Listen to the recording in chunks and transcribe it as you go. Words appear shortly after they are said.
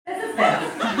this.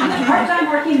 I'm a part-time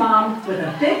working mom with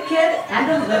a big kid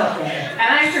and a little kid. And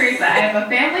I'm Teresa. I have a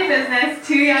family business,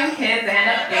 2 young kids, and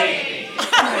a baby.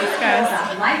 Thanks, guys.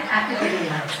 About life after baby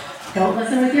life. Don't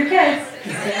listen with your kids.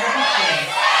 Instead of the kids.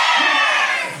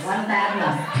 One bad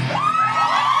mother.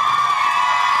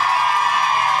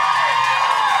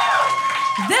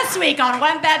 This week on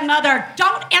One Bad Mother,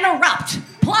 don't interrupt.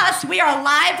 Plus, we are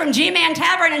live from G-Man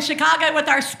Tavern in Chicago with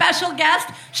our special guest,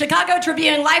 Chicago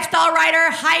Tribune lifestyle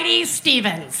writer Heidi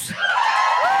Stevens.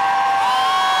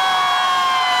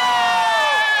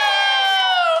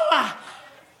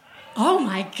 Oh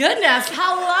my goodness.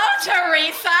 Hello,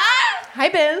 Teresa. Hi,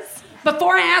 Biz.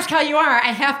 Before I ask how you are,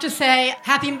 I have to say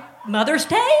Happy Mother's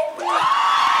Day.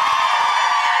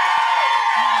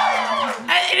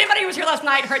 Anybody who was here last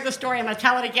night heard the story. I'm going to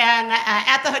tell it again.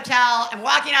 At the hotel, I'm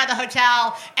walking out of the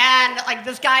hotel, and like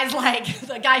this guy's like,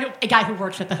 a guy who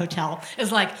works at the hotel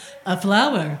is like, a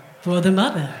flower for the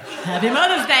mother. Happy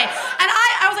Mother's Day. And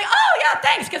I was like, oh yeah,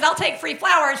 thanks, because I'll take free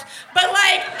flowers. But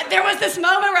like, there was this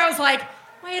moment where I was like,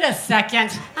 wait a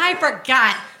second, I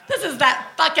forgot. This is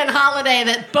that fucking holiday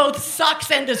that both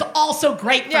sucks and is also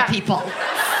great for people.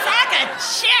 Sack of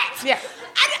shit. Yeah.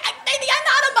 Maybe I'm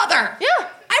not a mother. Yeah.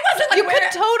 I wasn't like, you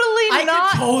could totally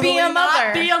not be a mother.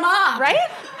 Not be a mom. Right?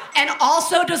 And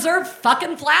also deserve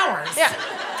fucking flowers. Yeah.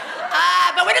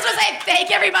 But we just want to say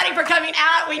thank everybody for coming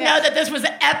out. We know that this was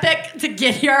epic to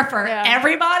get here for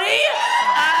everybody.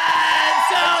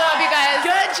 So good job, you guys.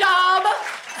 Good job.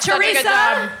 Such Teresa, a good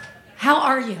job. How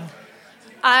are you?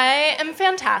 I am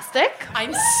fantastic.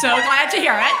 I'm so glad to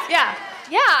hear it. Yeah.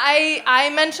 Yeah, I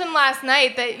mentioned last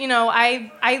night that, you know,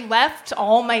 I left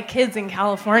all my kids in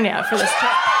California for this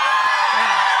trip.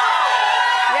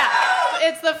 Yeah.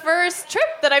 It's the first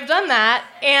trip that I've done that,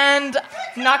 and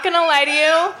not gonna lie to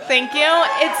you, thank you.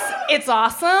 It's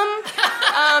awesome.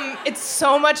 It's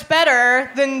so much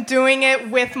better than doing it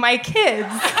with my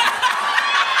kids.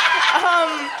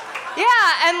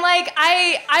 Yeah, and like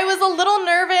I was a little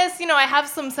nervous, you know, I have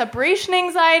some separation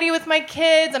anxiety with my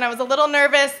kids, and I was a little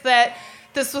nervous that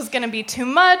this was gonna be too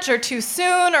much or too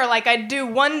soon, or like I'd do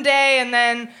one day and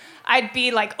then I'd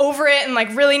be like over it and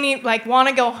like really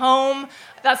wanna go home.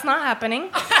 That's not happening.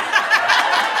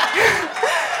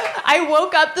 I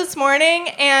woke up this morning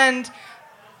and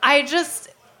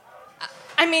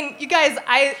you guys,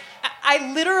 I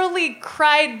literally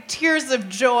cried tears of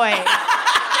joy.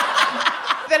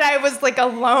 That I was like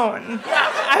alone.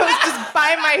 I was just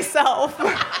by myself.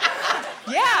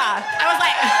 Yeah. I was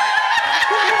like,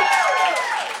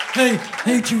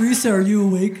 Hey, Teresa, are you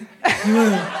awake?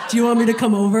 Do you want me to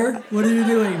come over? What are you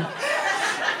doing?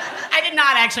 I did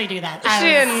not actually do that. She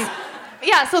didn't.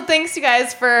 Yeah, so thanks you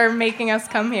guys for making us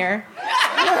come here.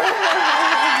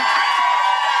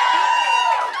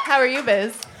 How are you,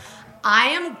 Biz? I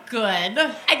am good.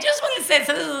 I just want to say,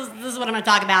 so this is what I'm going to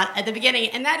talk about at the beginning,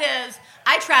 and that is,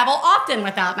 I travel often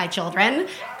without my children. Good job!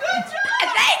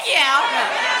 Thank you!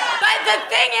 But the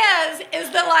thing is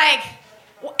that like,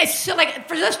 it's so like,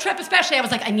 for this trip especially, I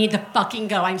was like, I need to fucking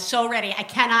go. I'm so ready.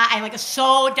 I like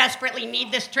so desperately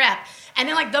need this trip. And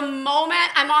then like the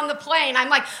moment I'm on the plane, I'm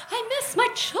like, I miss my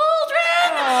children.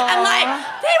 Aww. And like,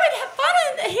 they would have fun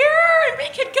in here and we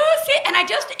could go see. And I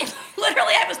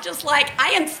was just like,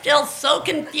 I am still so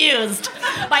confused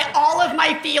by all of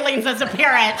my feelings as a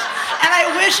parent. And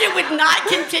I wish it would not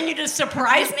continue to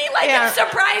surprise me like it's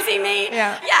surprising me.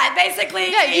 Yeah. Yeah, basically.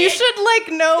 Yeah, you should like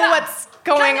know what's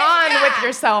going on with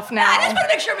yourself now. Yeah, I just want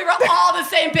to make sure we were all on the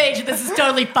same page. This is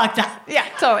totally fucked up. Yeah,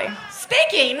 totally.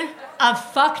 Speaking of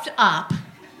fucked up,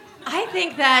 I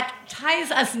think that ties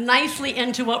us nicely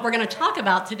into what we're going to talk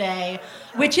about today,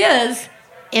 which is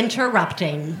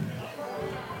interrupting.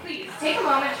 Please, take a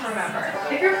moment to remember,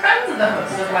 if you're friends with the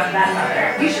host of One Bad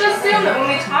Mother, you should assume that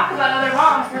when we talk about other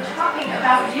moms, we're talking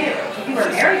about you. If you were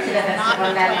married to the host of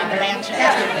One Bad Mother,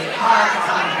 definitely are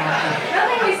talking about you.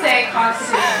 Nothing we say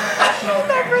constitutes professional.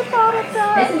 Never thought of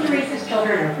that. Liz and Teresa's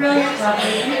children are brilliant,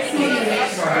 lovely, and exceedingly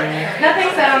extraordinary. Nothing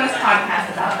said on this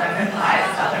podcast about them implies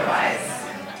otherwise.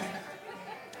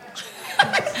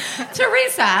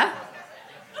 Teresa,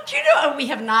 do you know what we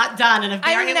have not done in a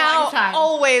very I'm now long time?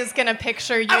 always gonna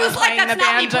picture you I was like, playing that's the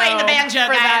not banjo me playing the banjo,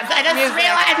 for guys. that I just music.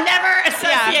 realized I've never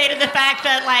associated the fact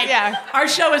that our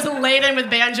show is laden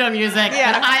with banjo music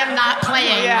that I am not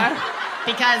playing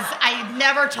because I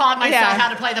never taught myself how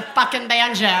to play the fucking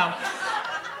banjo.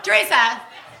 Teresa,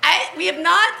 we have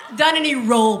not done any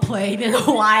role playing in a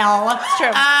while. It's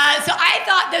true. So I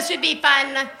thought this would be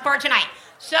fun for tonight.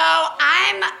 So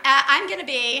I'm going to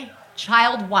be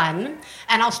child one,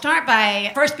 and I'll start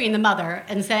by first being the mother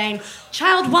and saying,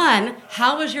 child one,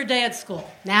 how was your day at school?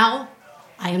 Now,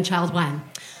 I am child one.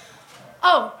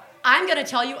 Oh, I'm going to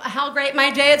tell you how great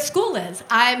my day at school is.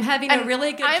 I'm having a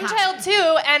really good time. I'm child 2,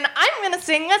 and I'm going to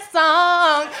sing a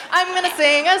song. I'm going to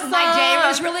sing a song. My day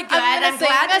was really good. I'm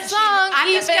glad that I'm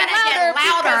just going to get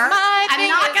louder. I'm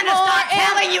not going to stop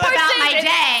telling you about my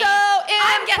day. So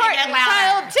I'm going to get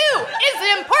louder. Child 2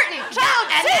 is important. Child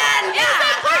 2 and then, is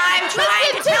important. I'm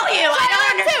trying to tell you. I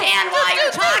don't understand why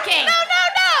you're talking. No.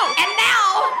 And now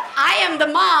I am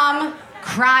the mom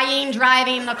crying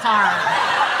driving the car.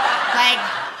 Like,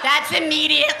 that's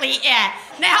immediately it.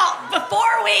 Now,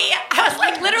 I was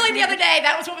like, literally the other day,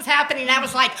 that was what was happening. I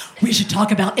was like, we should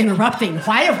talk about interrupting.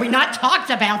 Why have we not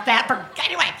talked about that?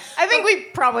 Anyway. I think we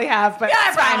probably have, but yeah,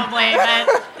 it's fine. probably,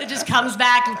 but it just comes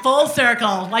back full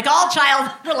circle. Like all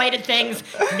child-related things,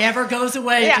 never goes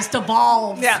away, just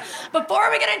evolves. Yeah. Before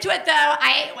we get into it, though,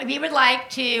 we would like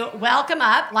to welcome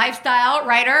up lifestyle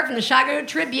writer from the Chicago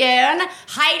Tribune,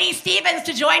 Heidi Stevens,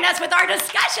 to join us with our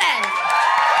discussion.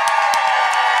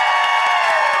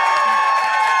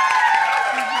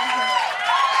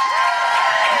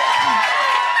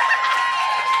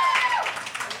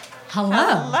 Hello.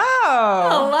 Hello.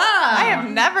 I have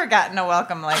Hello. never gotten a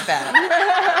welcome like that.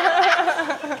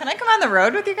 Can I come on the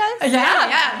road with you guys?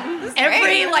 Yeah.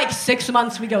 Every 6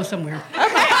 months we go somewhere. I'm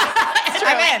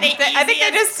in. I think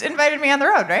they just invited me on the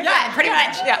road, right? Yeah, pretty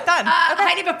much. Yeah, done. Okay.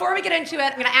 Heidi, before we get into it,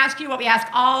 I'm going to ask you what we ask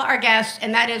all our guests,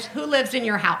 and that is, who lives in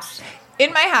your house?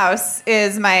 In my house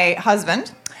is my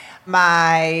husband,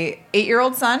 my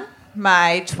 8-year-old son,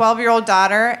 my 12-year-old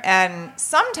daughter, and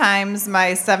sometimes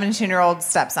my 17-year-old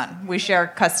stepson. We share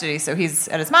custody, so he's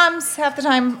at his mom's half the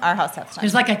time, our house half the time.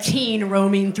 There's like a teen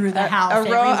roaming through the house.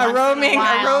 A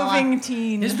roving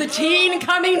teen. Is the teen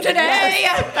coming today?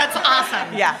 Yes. That's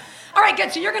awesome. Yeah. All right,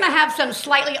 good. So you're going to have some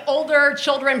slightly older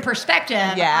children perspective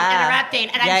on interrupting,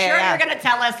 and I'm sure you're going to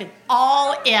tell us it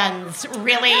all ends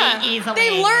really easily.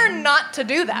 They learn not to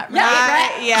do that,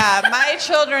 right? My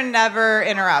children never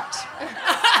interrupt.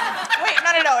 Wait,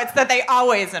 no. It's that they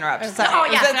always interrupt. Okay. Sorry. Oh,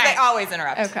 yeah, It's that sorry. they always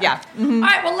interrupt. Okay. Yeah. All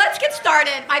right, well, let's get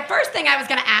started. My first thing I was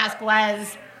going to ask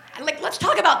was, let's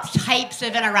talk about types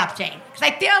of interrupting. Because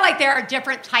I feel like there are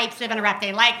different types of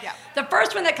interrupting. The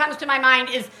first one that comes to my mind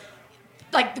is,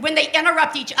 when they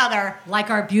interrupt each other, like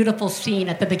our beautiful scene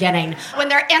at the beginning. When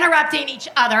they're interrupting each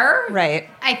other, Right.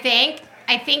 I think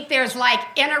there's,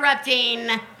 interrupting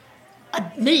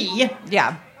me.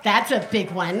 Yeah. That's a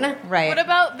big one. Right. What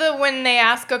about when they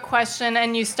ask a question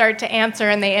and you start to answer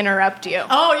and they interrupt you?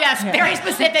 Oh, yes, very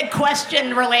specific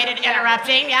question-related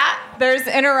interrupting, yeah. There's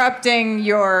interrupting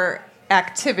your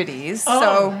activities. Oh,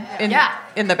 so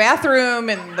in the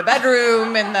bathroom, in the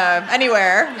bedroom,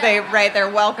 anywhere, they're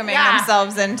welcoming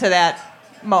themselves into that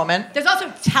moment. There's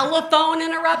also telephone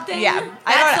interrupting. Yeah.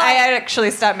 I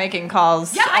actually stopped making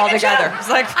calls altogether. It's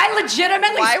I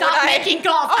legitimately stopped making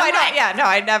calls.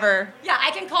 I never. Yeah,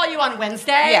 I can call you on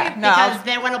Wednesday because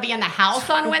then when I'll be in the house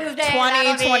on Wednesday.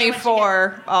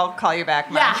 2024, I'll call you back,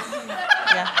 Mom.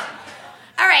 Yeah.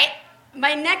 All right.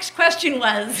 My next question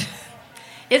was,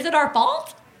 is it our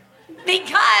fault?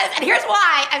 Because, and here's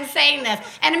why I'm saying this,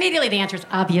 and immediately the answer is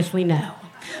obviously no.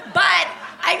 But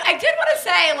I did want to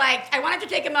say, I wanted to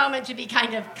take a moment to be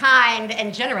kind of kind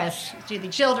and generous to the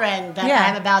children that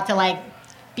I'm about to,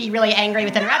 be really angry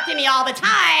with interrupting me all the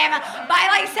time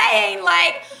by, saying,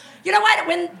 you know what,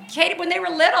 when they were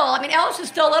little, Ellis is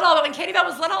still little, but when Katie Bell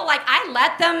was little, I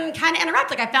let them kind of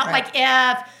interrupt. I felt like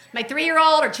if my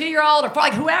 3-year-old or 2-year-old or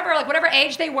whoever, whatever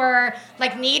age they were,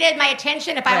 needed my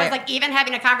attention. If I was even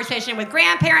having a conversation with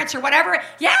grandparents or whatever,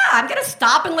 I'm gonna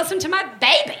stop and listen to my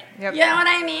baby. Yep. You know what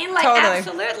I mean? Totally.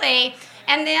 Absolutely.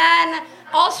 And then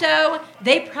also,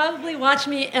 they probably watch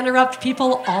me interrupt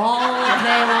people all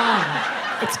day long.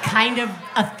 It's kind of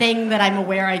a thing that I'm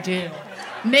aware I do.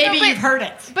 Maybe you've heard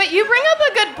it. But you bring up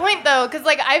a good point, though, because,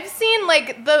 I've seen,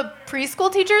 the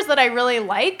preschool teachers that I really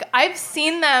like, I've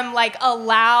seen them,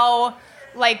 allow,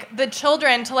 the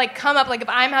children to, come up, if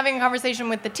I'm having a conversation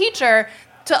with the teacher,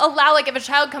 to allow, if a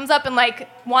child comes up and,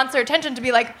 wants their attention, to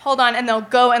be hold on, and they'll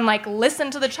go and,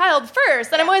 listen to the child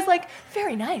first. And I'm always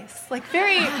very nice,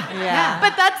 very... Yeah.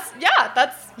 But that's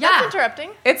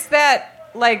interrupting. It's that...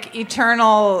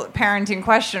 eternal parenting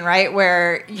question, right?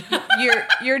 Where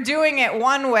you're doing it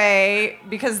one way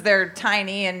because they're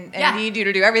tiny and need you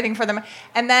to do everything for them,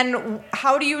 and then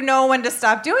how do you know when to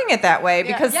stop doing it that way?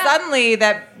 Because suddenly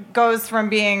that goes from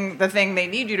being the thing they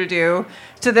need you to do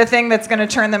to the thing that's going to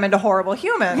turn them into horrible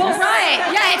humans. Well, right.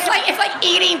 Yeah, it's like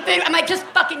eating food. I'm just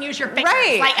fucking use your fingers.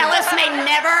 Right. Ellis may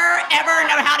never, ever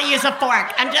know how to use a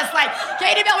fork. I'm just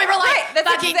Katie Bell, we were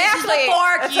fucking use the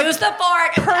fork, use the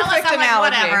fork. Perfect Ellis, analogy.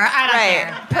 Whatever, I don't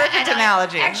care. Perfect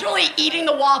analogy. Actually, eating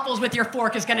the waffles with your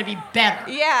fork is going to be better.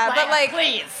 Yeah, but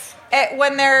please.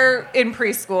 when they're in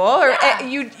preschool, or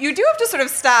you do have to sort of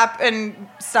stop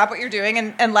what you're doing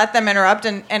and let them interrupt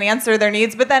and answer their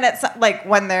needs. But then it's like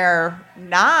when they're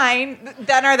 9,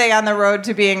 then are they on the road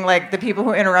to being like the people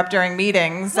who interrupt during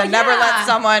meetings and never let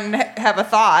someone have a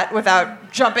thought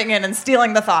without jumping in and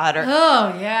stealing the thought? Or,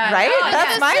 Oh, yeah. right? I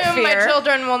That's my assume fear. my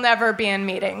children will never be in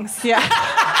meetings. Yeah.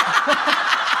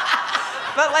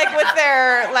 But like with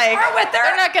their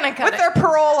They're not going to cut with it. their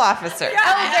parole officer.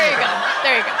 Oh, there you go.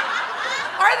 There you go.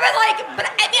 But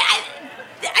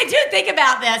I do think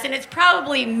about this, and it's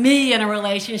probably me in a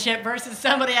relationship versus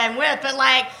somebody I'm with, but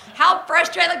like how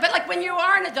frustrating, but like when you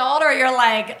are an adult or you're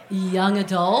like young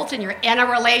adult and you're in a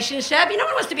relationship, no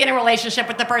one wants to be in a relationship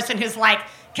with the person who's like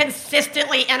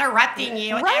consistently interrupting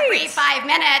you every 5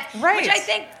 minutes, which I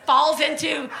think falls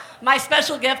into my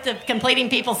special gift of completing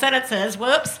people's sentences.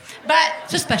 Whoops. But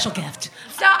it's a special gift.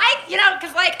 So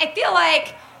because like I feel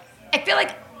like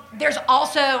there's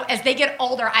also, as they get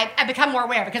older, I become more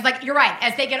aware because, like, you're right.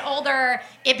 As they get older,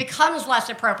 it becomes less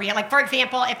appropriate. Like, for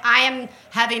example, if I am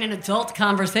having an adult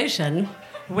conversation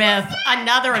with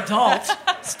another adult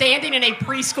standing in a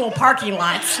preschool parking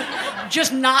lot,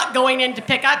 just not going in to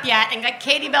pick up yet, and like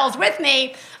Katie Bell's with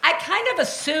me, I kind of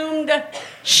assumed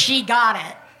she got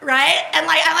it. Right? And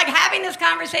like I'm like having this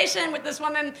conversation with this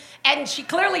woman, and she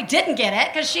clearly didn't get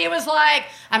it because she was like,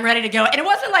 I'm ready to go. And it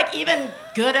wasn't like even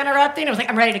good interrupting. It was like,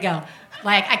 I'm ready to go.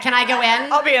 Like, can I go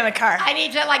in? I'll be in the car. I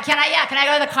need to, like, can I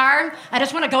go to the car? I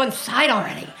just want to go inside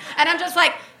already. And I'm just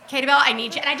like, Katie Bell, I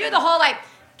need you. And I do the whole like,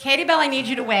 Katie Bell, I need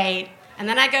you to wait. And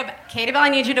then I go, Katie Bell, I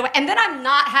need you to wait. And then I'm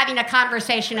not having a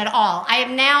conversation at all. I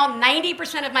am now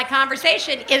 90% of my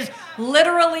conversation is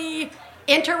literally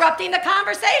interrupting the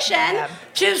conversation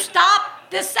to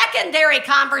stop the secondary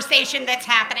conversation that's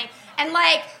happening. And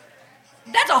like,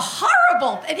 that's a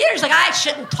horrible, it's like I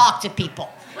shouldn't talk to people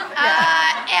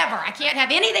ever. I can't have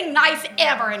anything nice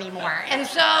ever anymore. And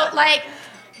so like,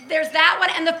 there's that one,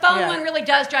 and the phone one really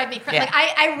does drive me crazy. Like,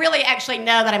 I really actually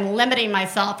know that I'm limiting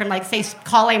myself from like, say,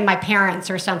 calling my parents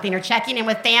or something or checking in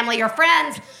with family or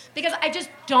friends because I just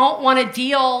don't want to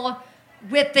deal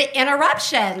with the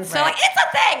interruptions. So like, it's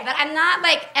a thing that I'm not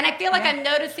like, and I feel like I'm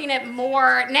noticing it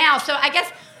more now. So I guess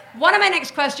one of my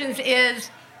next questions is,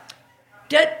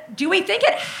 do we think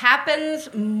it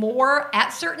happens more at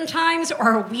certain times, or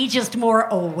are we just more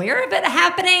aware of it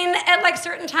happening at like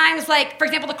certain times? Like, for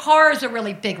example, the car is a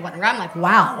really big one where I'm like,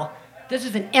 wow, this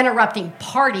is an interrupting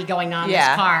party going on in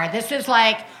this car. This is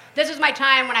my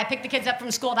time when I pick the kids up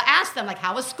from school to ask them, like,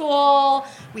 how was school?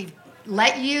 We've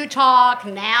let you talk.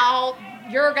 Now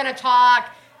you're going to talk.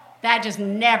 That just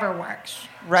never works.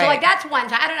 Right. So, like, that's one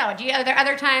time. I don't know. Are there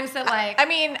other times that, like... I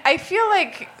mean, I feel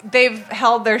like they've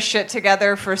held their shit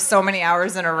together for so many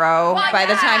hours in a row. By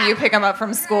the time you pick them up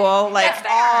from school, like,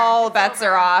 all bets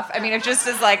are off. I mean, it just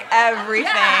is like everything.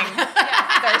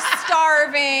 They're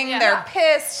starving. They're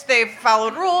pissed. They've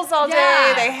followed rules all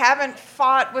day. They haven't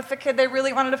fought with the kid they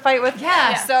really wanted to fight with.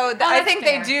 So I think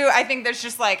they do. I think there's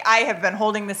just like, I have been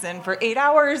holding this in for 8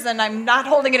 hours, and I'm not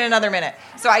holding it another minute.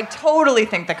 So I totally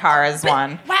think the car is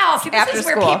one. Wow, see, this is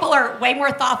where school. people are way more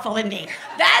thoughtful than me.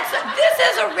 This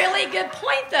is a really good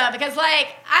point, though, because,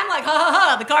 like, I'm like,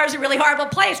 the car is a really horrible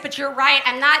place, but you're right,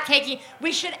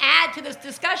 we should add to this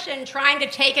discussion trying to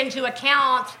take into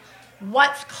account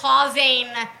what's causing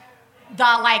the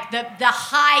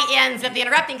high ends of the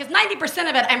interrupting, because 90%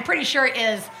 of it, I'm pretty sure,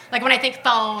 is, like, when I think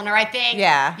phone, or I think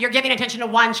you're giving attention to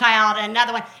one child and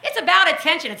another one, it's about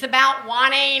attention. It's about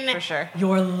wanting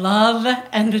your love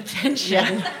and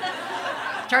attention.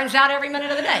 Turns out every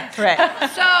minute of the day. Right.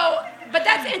 So, but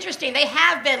that's interesting. They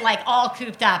have been like all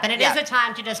cooped up, and it is a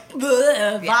time to just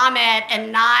vomit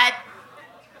and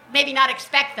maybe not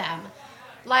expect them.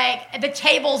 Like, the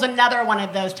table's another one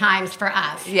of those times for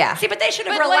us. Yeah. See, but they should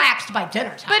have relaxed by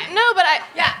dinner time.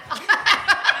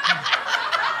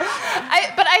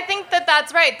 But I think that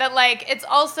that's right. That, like, it's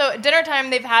also dinner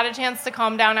time. They've had a chance to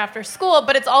calm down after school,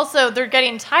 but it's also they're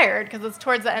getting tired because it's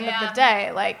towards the end of the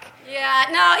day. Like,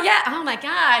 oh my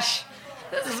gosh,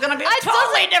 this is gonna be a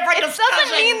totally different discussion. It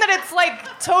doesn't mean that it's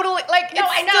like totally like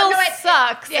it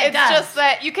sucks. It's just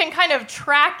that you can kind of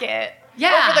track it.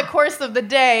 Over the course of the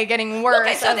day, getting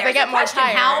worse as they get more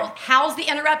tired. How's the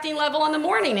interrupting level in the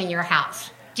morning in your house?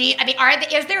 Is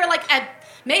there like a,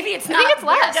 maybe it's not, I think it's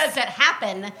less. Where does it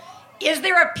happen? Is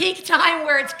there a peak time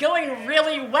where it's going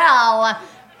really well,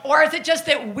 or is it just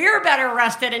that we're better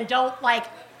rested and don't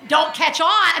catch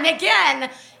on? And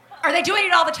again, are they doing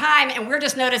it all the time and we're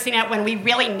just noticing it when we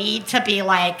really need to be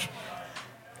like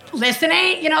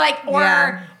listening, like, or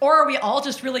Yeah. or are we all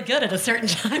just really good at a certain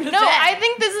time of No, day? I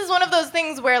think this is one of those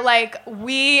things where, like,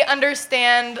 we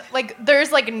understand, like,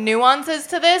 there's, like, nuances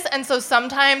to this, and so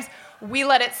sometimes we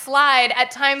let it slide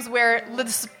at times where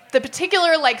the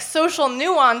particular, like, social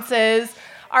nuances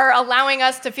are allowing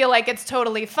us to feel like it's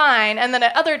totally fine, and then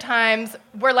at other times,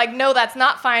 we're like, no, that's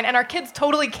not fine, and our kids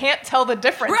totally can't tell the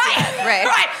difference yet.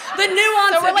 Right. The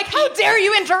nuance. So we're like, how dare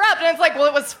you interrupt? And it's like, well,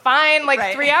 it was fine, like,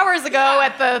 Right. 3 hours ago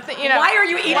at the, Why are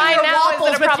you eating why your now is it waffles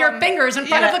a with your problem? fingers in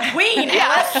front of a queen,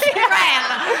 Alice?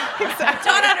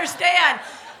 Exactly. Don't understand.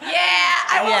 Yeah,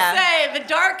 I will Yeah. say the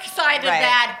dark side of Right.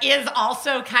 that is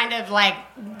also kind of like,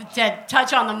 to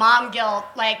touch on the mom guilt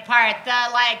like part,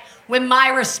 when my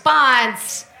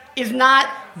response is not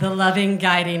the loving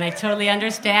guiding. I totally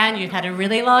understand. You've had a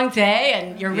really long day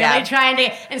and you're really Yeah. trying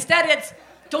to, instead it's,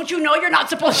 don't you know you're not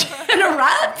supposed to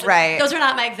interrupt? Right. Those are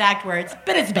not my exact words,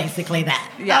 but it's basically that.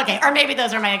 Yeah. Okay, or maybe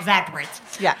those are my exact words.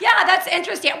 Yeah. Yeah, that's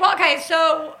interesting. Well, okay,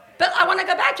 so, but I want to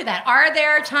go back to that. Are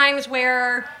there times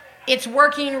where it's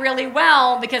working really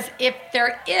well? Because if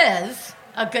there is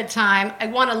a good time, I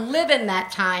want to live in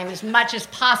that time as much as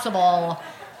possible,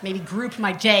 maybe group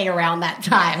my day around that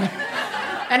time.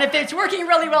 And if it's working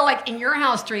really well, like in your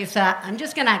house, Teresa, I'm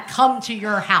just going to come to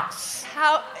your house.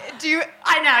 How do you...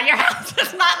 I know, your house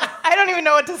is not... I don't even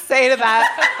know what to say to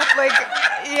that. Like,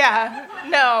 yeah,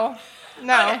 no.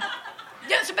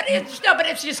 Yes, but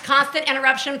it's just constant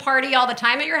interruption party all the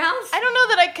time at your house? I don't know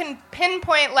that I can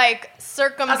pinpoint, like,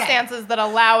 circumstances that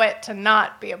allow it to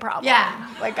not be a problem. Yeah.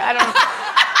 Like, I don't...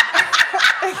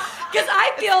 Because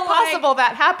I feel Possible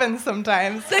that happens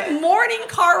sometimes. the morning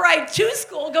car ride to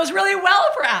school goes really well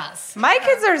for us. My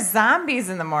kids are zombies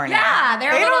in the morning. Yeah, they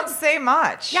a little- don't say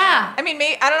much. Yeah. I mean,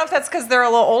 I don't know if that's because they're a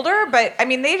little older, but I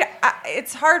mean,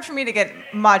 it's hard for me to get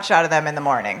much out of them in the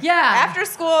morning. Yeah. After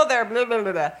school, they're blah, blah,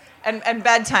 blah, blah. And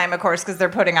bedtime, of course, because they're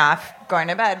putting off going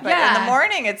to bed. But Yeah. in the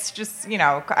morning, it's just,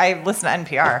 I listen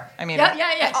to NPR. I mean,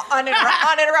 Yeah.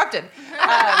 uninterrupted.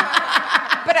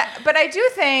 But I do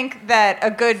think that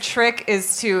a good trick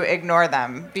is to ignore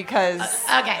them because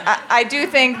Okay. I do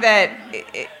think that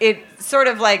it sort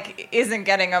of like isn't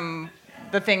getting them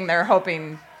the thing they're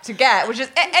hoping to get, which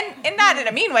is and not in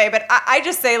a mean way, but I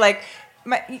just say like.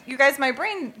 My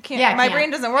brain can't. Yeah, my can't. brain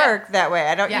doesn't work that way.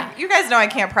 I don't. Yeah. You guys know I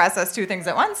can't process two things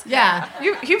at once. Yeah.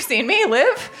 You've seen me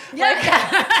live. Yeah.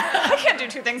 I can't do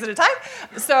two things at a time.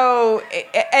 So,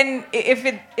 and if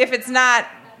it's not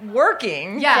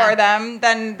working Yeah. for them,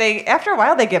 then they after a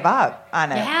while they give up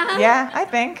on it. Yeah? Yeah, I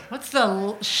think. What's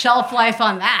the shelf life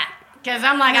on that? Because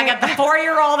I'm like, I got the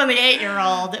 4-year-old and the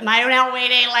 8-year-old. Am I now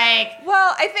waiting like...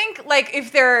 Well, I think like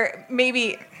if they're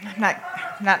maybe not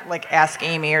like Ask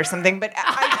Amy or something, but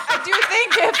I do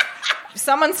think if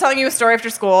someone's telling you a story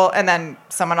after school and then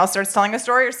someone else starts telling a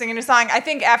story or singing a song, I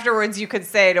think afterwards you could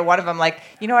say to one of them like,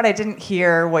 you know what, I didn't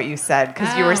hear what you said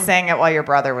because you were saying it while your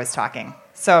brother was talking.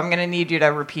 So I'm gonna need you to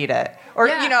repeat it, or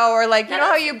Yeah. or like Yeah,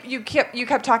 how you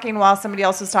kept talking while somebody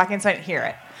else was talking, so I didn't hear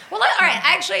it. Well, all right.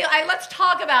 Actually, let's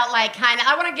talk about like kind of.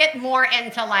 I want to get more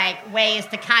into like ways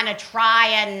to kind of try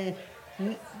and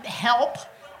help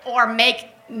or make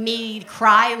me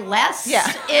cry less Yeah.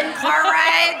 in car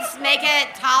rides, make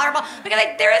it tolerable. Because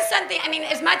like, there is something. I mean,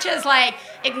 as much as like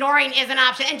ignoring is an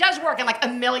option, it does work in like a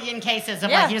million cases of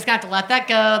Yeah. like you just got to let that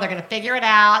go. They're going to figure it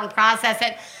out and process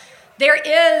it.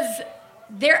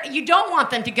 You don't want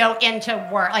them to go into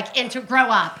work, like into grow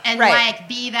up and Right. like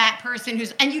be that person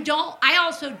who's, and I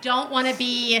also don't want to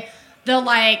be the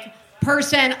like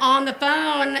person on the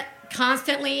phone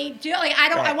constantly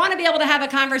I want to be able to have a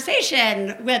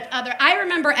conversation with I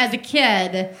remember as a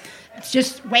kid,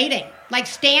 just waiting, like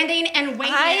standing and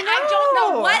waiting. I don't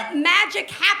know what magic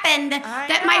happened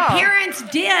that my parents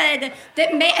did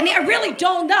that made, I really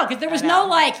don't know because there was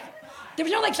no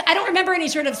I don't remember any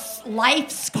sort of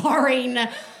life-scarring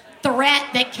threat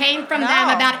that came from them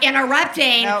about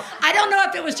interrupting. Nope. I don't know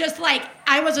if it was just like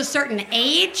I was a certain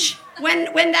age when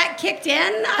that kicked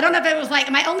in. I don't know if it was like,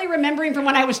 am I only remembering from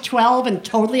when I was 12 and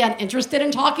totally uninterested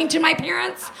in talking to my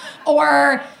parents?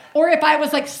 Or if I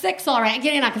was like 6 already,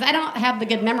 getting out, because I don't have the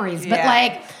good memories. But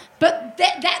Yeah.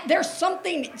 that there's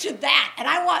something to that. And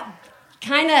I want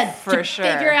kind of to sure.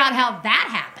 figure out how that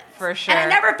happened. For sure.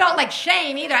 And I never felt like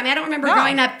shame either. I don't remember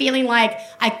growing up feeling like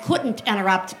I couldn't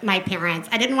interrupt my parents.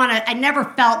 I never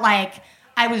felt like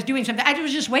I was doing something. I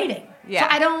was just waiting.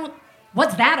 Yeah. So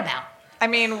what's that about? I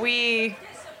mean,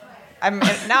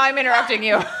 I'm interrupting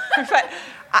you, but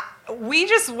we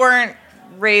just weren't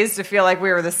raised to feel like we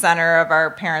were the center of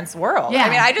our parents' world. Yeah, I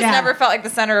mean, I just yeah. never felt like the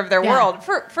center of their Yeah. world,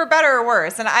 for better or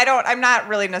worse. And I'm not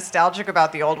really nostalgic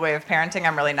about the old way of parenting.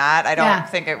 I'm really not. I don't Yeah.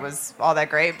 think it was all that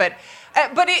great, but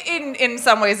in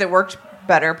some ways it worked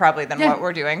better probably than what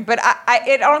we're doing. But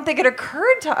I don't think it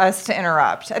occurred to us to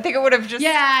interrupt. I think it would have just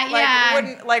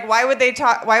wouldn't, like, why would they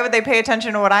talk? Why would they pay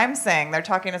attention to what I'm saying? They're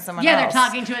talking to someone else. Yeah, they're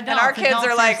talking to adults. And our kids Adults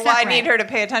are like, well, I separate. need her to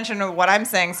pay attention to what I'm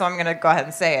saying, so I'm going to go ahead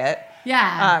and say it.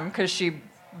 Yeah. Because she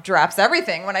drops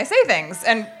everything when I say things,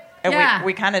 and Yeah.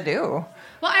 we kind of do.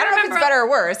 Well, I don't know if it's better or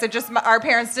worse. It just our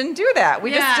parents didn't do that.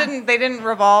 We just didn't. They didn't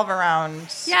revolve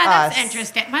around. Yeah, that's us.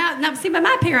 interesting. But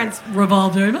my parents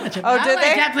revolved very much. Oh, did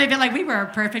they? I definitely feel like we were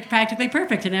perfect, practically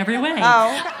perfect in every way.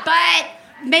 Oh. But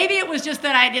maybe it was just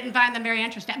that I didn't find them very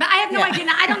interesting. But I have no idea.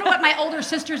 I don't know what my older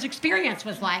sister's experience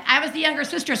was like. I was the younger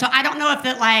sister, so I don't know if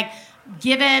that, like,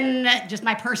 given just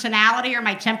my personality or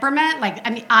my temperament, like,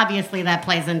 I mean, obviously that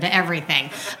plays into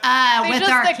everything. They With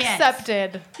just our kids.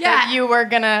 accepted Yeah. that you were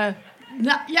gonna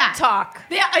No, yeah. talk.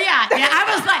 Yeah.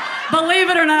 I was like, believe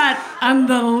it or not, I'm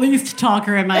the least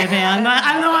talker in my band.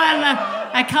 I'm the one.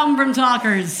 I come from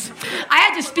talkers. I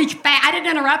had to speak fast. I didn't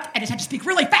interrupt. I just had to speak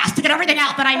really fast to get everything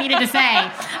out that I needed to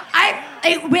say.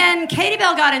 When Katie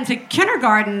Bell got into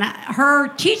kindergarten, her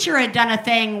teacher had done a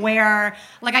thing where,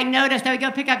 like, I noticed I would go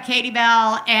pick up Katie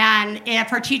Bell, and if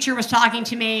her teacher was talking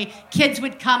to me, kids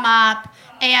would come up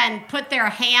and put their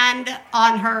hand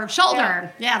on her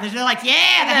shoulder. Yeah, they're like, the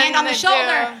hand on the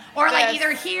shoulder. Or like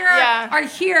either here or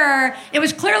here. It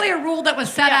was clearly a rule that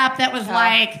was set up that was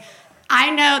like, I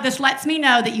know this lets me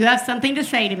know that you have something to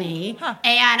say to me,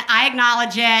 and I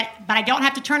acknowledge it, but I don't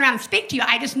have to turn around and speak to you.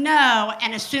 I just know,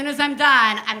 and as soon as I'm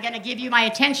done, I'm going to give you my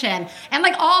attention. And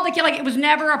like all the kids, like it was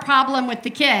never a problem with the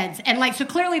kids. And like, so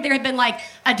clearly there had been like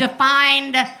a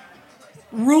defined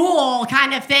rule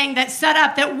kind of thing that set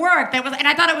up that worked, and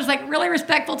I thought it was like really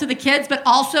respectful to the kids, but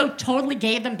also totally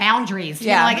gave them boundaries. You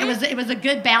know, like it was a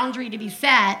good boundary to be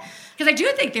set, because I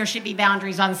do think there should be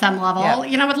boundaries on some level.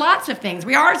 You know, with lots of things,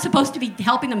 we are supposed to be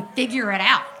helping them figure it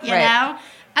out. You know,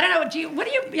 I don't know. What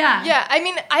do you? Yeah. I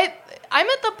mean, I'm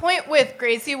at the point with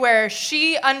Gracie where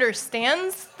she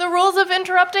understands the rules of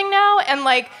interrupting now, and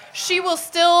like she will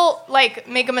still like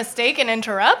make a mistake and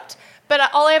interrupt. But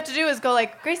all I have to do is go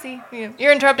like, Gracie,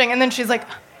 you're interrupting. And then she's like,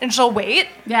 and she'll wait.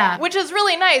 Yeah. Which is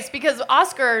really nice, because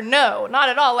Oscar, no, not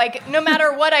at all. Like, no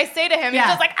matter what I say to him, he's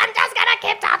just like, I'm just going to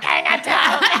keep talking until.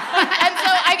 And so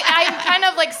I'm kind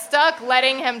of like stuck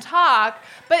letting him talk.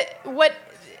 But what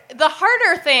the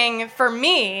harder thing for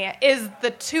me is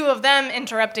the two of them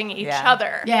interrupting each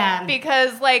other. Yeah.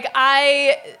 Because like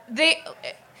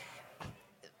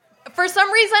for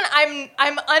some reason,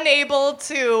 I'm unable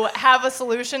to have a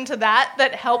solution to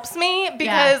that helps me,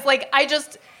 because like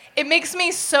it makes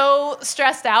me so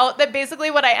stressed out that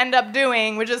basically what I end up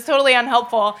doing, which is totally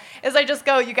unhelpful, is I just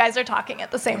go, you guys are talking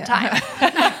at the same time.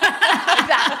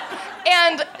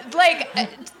 And like,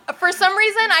 for some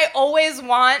reason, I always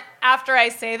want, after I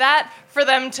say that, for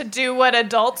them to do what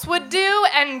adults would do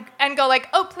and go like,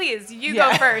 oh, please, you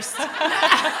go first.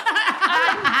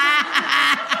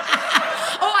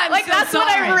 Like, that's what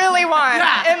I really want.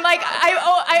 Yeah. And like,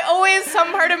 I always,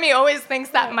 some part of me always thinks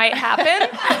that might happen.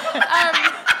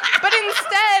 But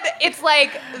instead, it's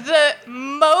like the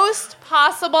most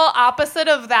possible opposite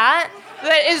of that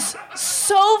is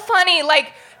so funny.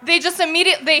 Like, they just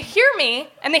immediately, they hear me,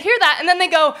 and they hear that, and then they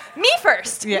go, me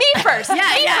first, me first, me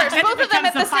first, both of them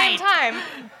at the same time.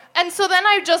 And so then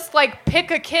I just, like,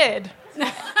 pick a kid. And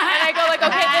I go, like,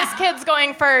 okay, this kid's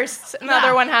going first, and the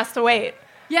other one has to wait.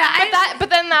 Yeah,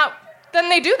 then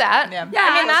they do that. Yeah, I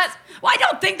mean that. Well, I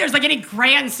don't think there's like any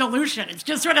grand solution. It's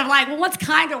just sort of like, well, what's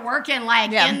kind of working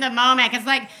like in the moment? Because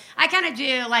like I kind of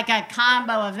do like a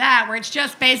combo of that, where it's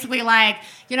just basically like,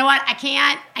 you know what, I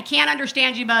can't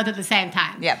understand you both at the same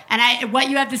time. Yeah. And what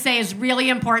you have to say is really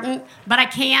important, but I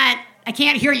can't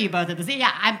hear you both at the same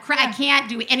time. I can't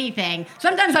do anything.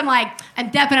 Sometimes I'm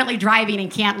definitely driving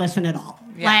and can't listen at all.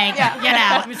 You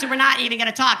know, so we're not even going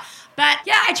to talk. But,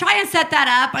 yeah, I try and set that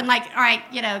up. And, like, all right,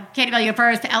 you know, Katie Bell, you go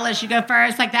first. Ellis, you go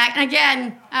first, like that. And,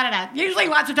 again, I don't know. Usually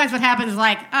lots of times what happens is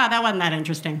like, oh, that wasn't that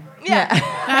interesting. Yeah.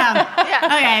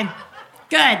 Okay.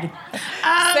 Good.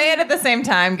 Say it at the same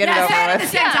time. Get it over with. Say it at the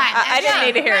same time. I didn't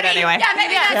need to hear it anyway. Yeah,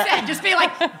 maybe that's it. Just be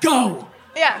like, go.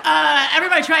 Yeah.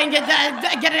 Everybody try and get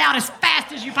it out as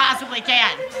fast as you possibly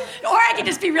can. Or I can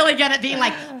just be really good at being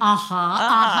like,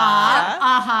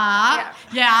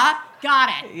 yeah. Got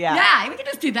it. Yeah, we can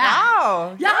just do that.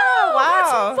 Wow. Yeah, that's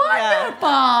some fun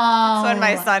football. So when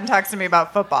my son talks to me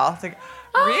about football, it's like,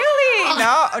 really?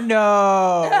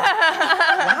 No.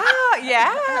 Wow,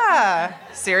 yeah.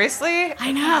 Seriously?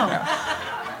 I know.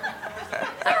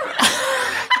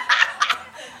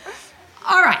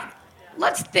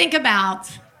 let's think about,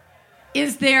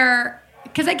 is there,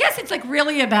 because I guess it's like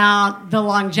really about the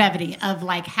longevity of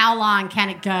like how long can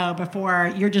it go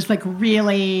before you're just like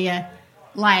really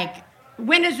like,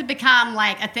 when does it become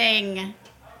like a thing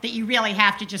that you really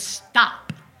have to just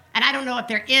stop? And I don't know if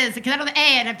there is, because I don't know,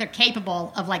 and if they're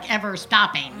capable of like ever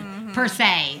stopping per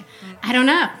se. I don't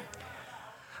know.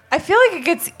 I feel like it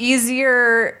gets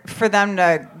easier for them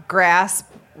to grasp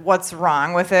what's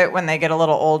wrong with it when they get a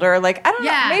little older. Like, I don't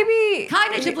know, maybe...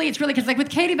 Cognitively, it's really... Because, like, with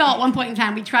Katie Bell, at one point in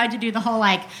time, we tried to do the whole,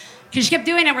 like... Because she kept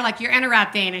doing it, we're like, you're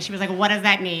interrupting. And she was like, what does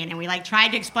that mean? And we, like, tried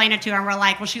to explain it to her, and we're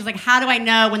like, well, she's like, how do I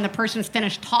know when the person's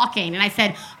finished talking? And I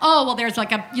said, oh, well, there's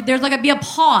be a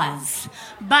pause.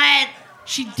 But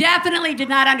she definitely did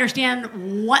not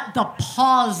understand what the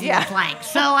pause was like.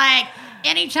 So, like...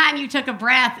 Anytime you took a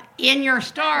breath in your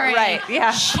story, she jumped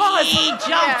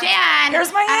in.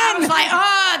 Here's my hand. I was like,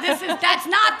 oh, that's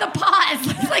not the pause.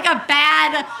 It's like a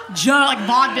bad joke, like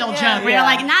vaudeville joke. Where you're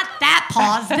like, not that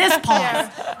pause, this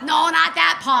pause. No, not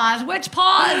that pause. Which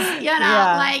pause? You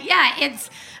know,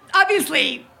 it's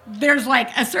obviously there's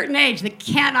like a certain age that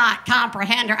cannot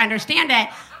comprehend or understand it.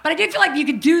 But I do feel like you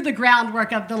could do the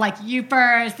groundwork of the like you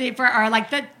first, or like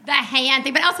the hand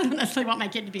thing. But I also don't necessarily want my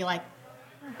kid to be like.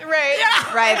 Right.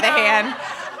 Yeah. Right, the hand.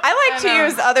 I like to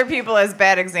use other people as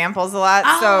bad examples a lot.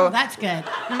 Oh, so that's good.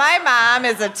 My mom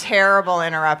is a terrible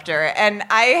interrupter, and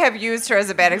I have used her as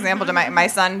a bad example to my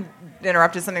son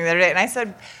interrupted something the other day, and I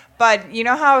said, Bud, you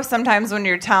know how sometimes when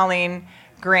you're telling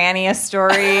Granny a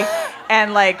story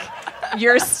and like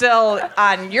you're still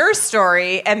on your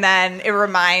story and then it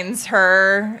reminds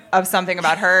her of something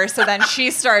about her, so then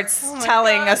she starts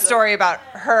telling a story about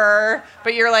her,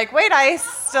 but you're like, wait, I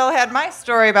still had my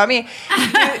story about me.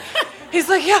 He's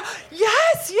like, yeah.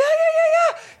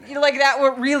 Like that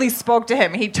really spoke to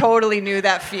him. He totally knew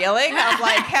that feeling of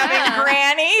like having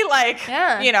Granny, like,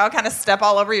 kind of step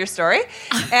all over your story.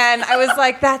 And I was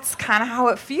like, that's kind of how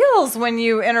it feels when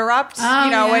you interrupt,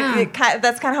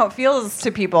 that's kind of how it feels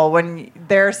to people when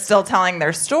they're still telling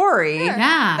their story.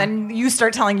 Yeah. Then you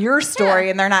start telling your story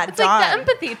and they're not it's done. It's like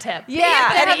the empathy tip. Teach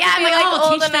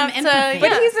them empathy.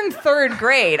 But he's in 3rd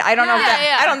grade. I don't know if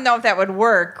I don't know if that would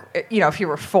work, if you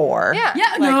were 4. Yeah.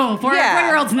 No,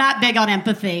 4-year-old's not big on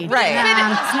empathy.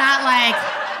 Right.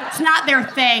 It's not their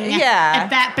thing at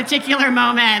that particular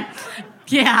moment.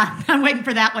 Yeah, I'm waiting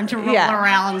for that one to roll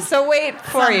around. So wait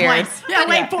 4 years. Yeah,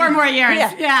 wait 4 more years.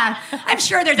 Yeah. I'm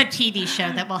sure there's a TV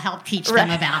show that will help teach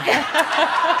them about it.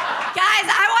 Guys,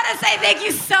 I want to say thank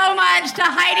you so much to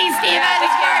Heidi Stevens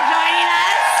for joining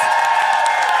us.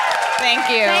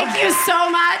 Thank you. Thank you so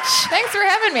much. Thanks for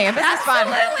having me. This is fun.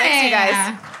 Thanks, you guys.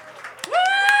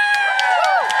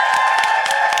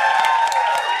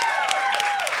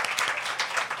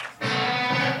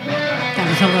 That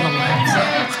was a little loud.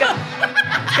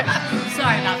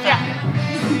 Sorry about that.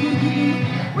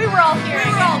 We were all here.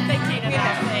 We were all thinking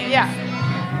about things. Yeah.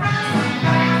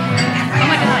 Oh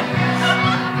my God.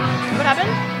 What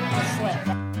happened?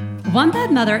 One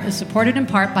Bad Mother is supported in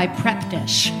part by Prep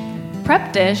Dish.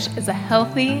 Prep Dish is a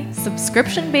healthy,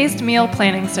 subscription-based meal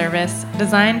planning service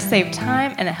designed to save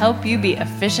time and help you be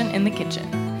efficient in the kitchen.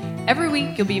 Every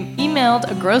week, you'll be emailed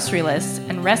a grocery list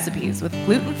and recipes with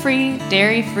gluten-free,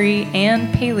 dairy-free,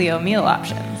 and paleo meal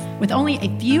options. With only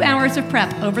a few hours of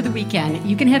prep over the weekend,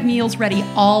 you can have meals ready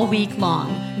all week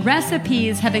long.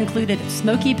 Recipes have included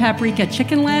smoky paprika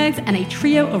chicken legs and a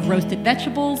trio of roasted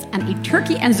vegetables and a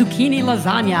turkey and zucchini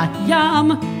lasagna.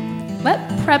 Yum! Let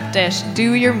Prep Dish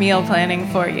do your meal planning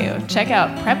for you. Check out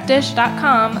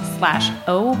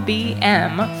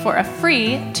prepdish.com/OBM for a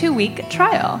free 2-week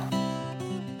trial.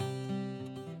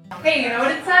 Hey, you know what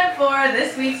it's time for?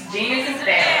 This week's Genius and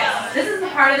Fails. This is the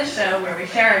part of the show where we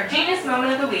share our genius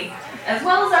moment of the week, as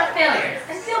well as our failures,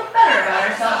 and feel better about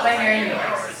ourselves by hearing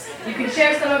yours. You can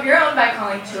share some of your own by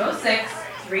calling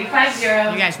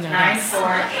 206-350-9485. You guys know this. That's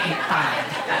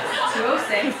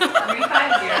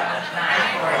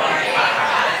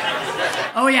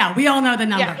 206-350-9485. Oh yeah, we all know the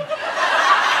number.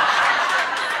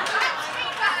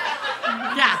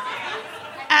 Yeah,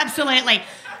 absolutely.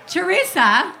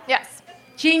 Teresa. Yes.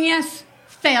 Genius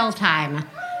fail time.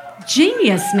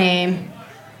 Genius name.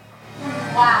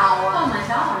 Wow. Oh my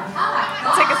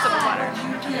God. Take a sip of water.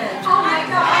 Oh my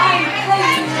God.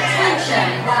 Pay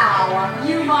attention. Wow.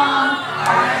 You, Mom,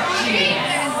 are a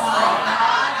genius. Oh my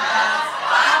God. That's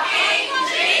fucking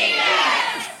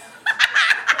genius.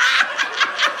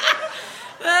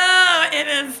 Oh, it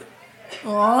is.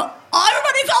 Oh,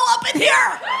 everybody's all up in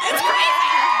here. It's crazy.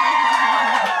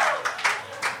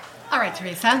 All right,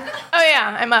 Teresa. Oh,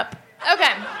 yeah, I'm up.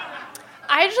 Okay.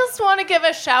 I just want to give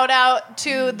a shout out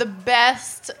to the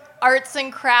best arts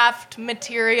and craft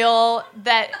material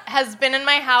that has been in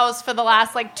my house for the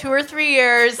last like 2 or 3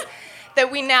 years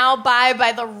that we now buy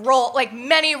by the roll, like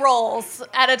many rolls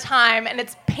at a time, and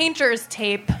it's painter's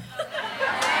tape.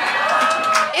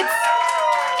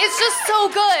 It's just so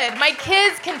good. My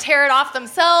kids can tear it off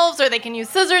themselves, or they can use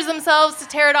scissors themselves to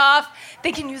tear it off.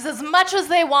 They can use as much as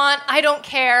they want. I don't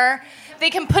care.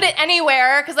 They can put it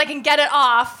anywhere because I can get it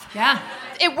off. Yeah.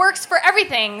 It works for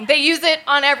everything. They use it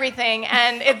on everything,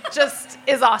 and it just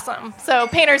is awesome. So,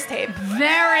 painter's tape.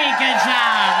 Very good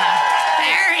job.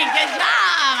 Very good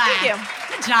job. Thank you.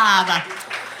 Good job.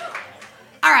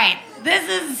 All right. This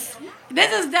is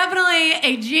definitely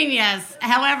a genius.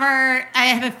 However, I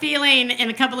have a feeling in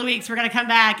a couple of weeks we're going to come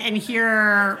back and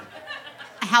hear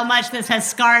how much this has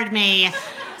scarred me.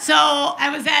 So I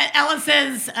was at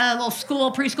Ellis's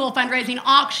little preschool fundraising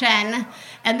auction,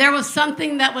 and there was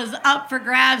something that was up for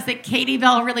grabs that Katie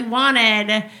Bell really wanted,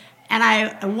 and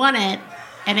I won it,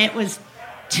 and it was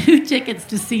 2 tickets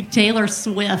to see Taylor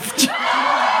Swift.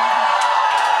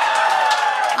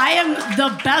 I am the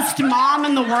best mom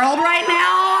in the world right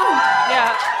now.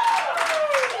 Yeah.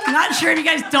 I'm not sure if you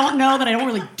guys don't know that I don't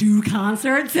really do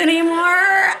concerts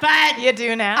anymore, but You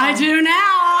do now. I do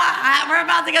now. We're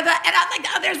about to get that, and I'm like,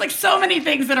 oh, there's like so many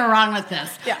things that are wrong with this.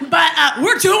 Yeah. But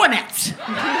we're doing it.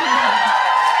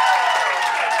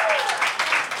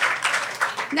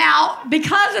 Now,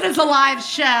 because it is a live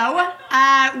show,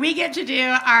 we get to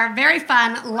do our very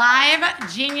fun live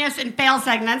genius and fail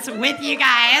segments with you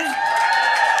guys.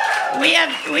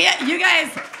 You guys,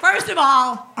 first of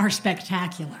all, are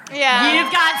spectacular. Yeah.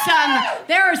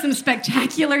 There are some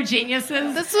spectacular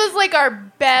geniuses. This was like our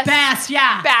best Batch of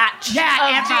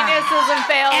ever. geniuses and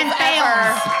fails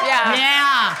ever. Yeah.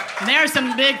 Yeah. There's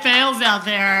some big fails out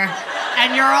there.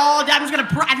 And you're all, I was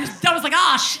like,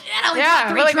 oh, shit, I only got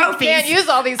 3 like trophies. we can't use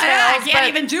all these fails. I can't but-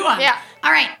 even do them. Yeah.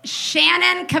 All right,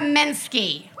 Shannon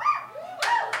Kaminsky.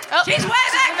 Oh, She's way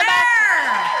back in the there.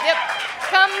 back. Yep.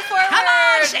 Come forward. Come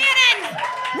on, Shannon.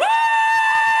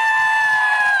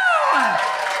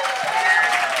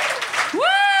 Woo!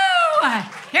 Woo!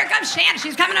 Here comes Shannon.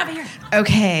 She's coming over here.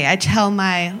 Okay, I tell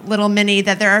my little Minnie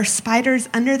that there are spiders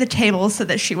under the table so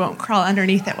that she won't crawl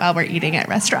underneath it while we're eating at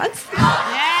restaurants. Yeah.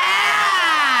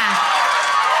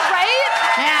 Right?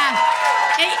 Yeah.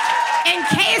 In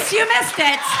case you missed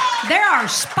it, there are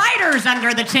spiders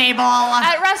under the table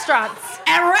At restaurants.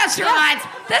 at restaurants.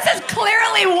 This is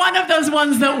clearly one of those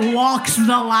ones that walks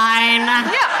the line.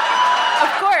 Yeah. Of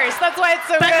course. That's why it's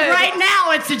so But good. right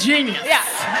now, it's a genius. Yeah.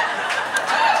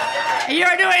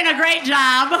 You're doing a great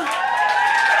job. All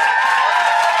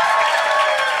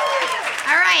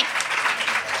right.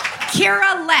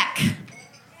 Kira Leck.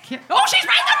 Oh, she's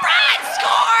right in the front!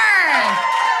 Score!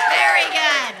 Very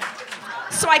good.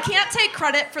 So I can't take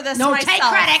credit for this No, myself. take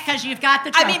credit because you've got the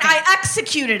I trophy. mean, I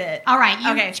executed it. All right, you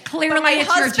Okay. clearly But my it's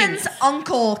your husband's genius.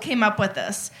 uncle came up with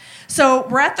this. So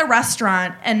we're at the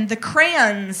restaurant, and the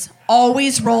crayons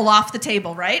always roll off the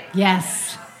table, right?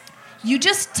 Yes. You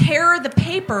just tear the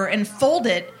paper and fold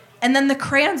it, and then the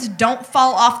crayons don't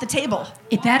fall off the table.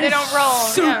 That They is don't roll,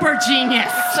 super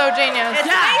genius. So genius. It's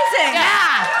amazing.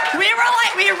 Yeah.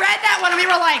 We read that one and we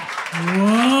were like,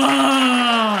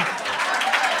 whoa.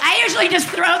 I usually just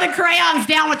throw the crayons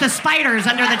down with the spiders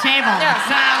under the table. Yeah.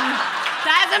 So,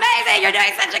 that's amazing. You're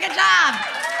doing such a good job.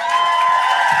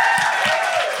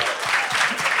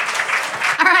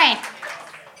 All right.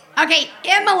 Okay,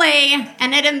 Emily,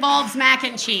 and it involves mac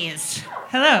and cheese.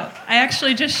 Hello. I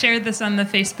actually just shared this on the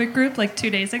Facebook group like 2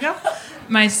 days ago.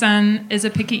 My son is a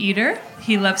picky eater.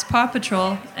 He loves Paw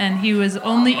Patrol, and he was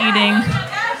only eating...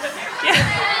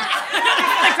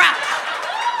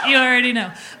 You already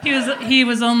know. He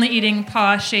was only eating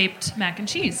paw-shaped mac and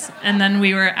cheese. And then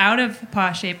we were out of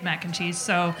paw-shaped mac and cheese,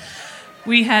 so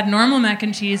we had normal mac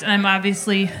and cheese, and I'm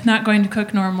obviously not going to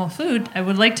cook normal food. I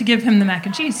would like to give him the mac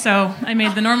and cheese, so I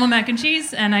made the normal mac and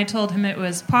cheese, and I told him it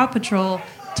was Paw Patrol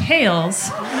Tails.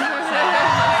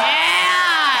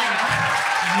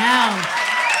 Yeah.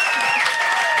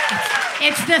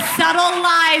 It's the subtle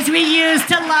lies we use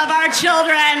to love our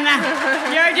children.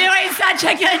 You're doing such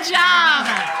a good job.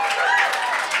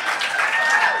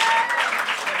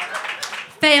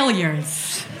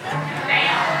 Failures.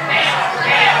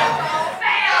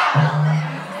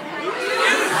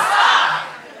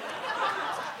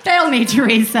 Fail me,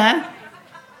 Teresa.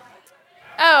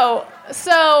 Oh,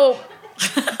 so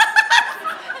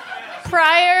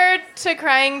prior to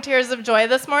crying tears of joy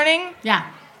this morning, Yeah.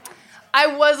 I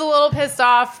was a little pissed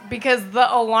off because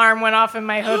the alarm went off in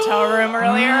my hotel room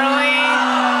really early.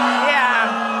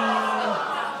 Yeah.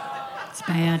 It's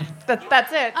bad. That's it.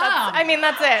 That's it. Oh. It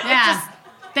Yeah. just,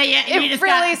 That you It just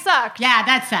really sucked. Yeah,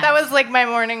 that sucks. That was like my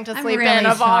morning to I'm sleep really in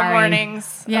of all sorry.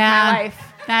 mornings of Yeah, my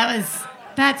life.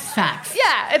 that sucks.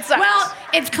 Yeah, it sucks. Well,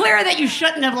 it's clear that you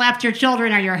shouldn't have left your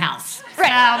children or your house. Right.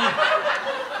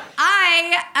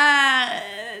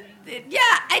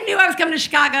 I knew I was coming to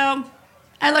Chicago.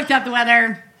 I looked up the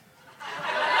weather.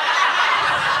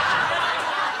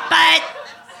 But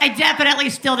I definitely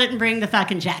still didn't bring the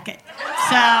fucking jacket.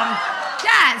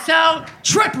 So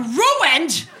trip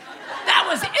ruined. That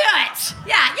was it.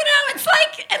 Yeah, it's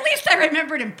like, at least I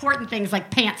remembered important things like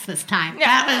pants this time.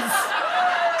 Yeah.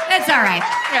 It's all right.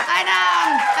 Yeah.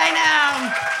 I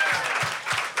know.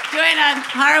 Doing a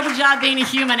horrible job being a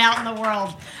human out in the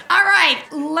world. All right,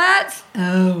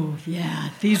 oh, yeah,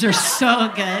 these are so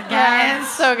good, guys. Yeah,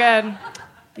 so good.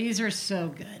 These are so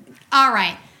good. All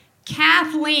right,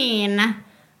 Kathleen,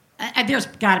 there's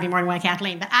got to be more than one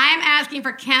Kathleen, but I'm asking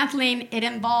for Kathleen. It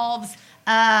involves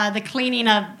the cleaning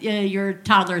of your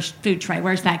toddler's food tray.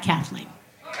 Where's that, Kathleen?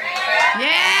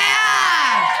 Yeah!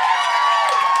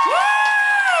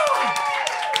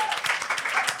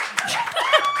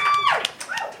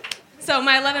 So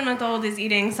my 11-month-old is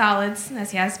eating solids,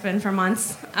 as he has been for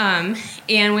months.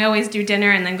 And we always do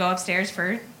dinner and then go upstairs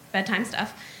for bedtime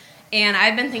stuff. And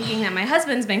I've been thinking that my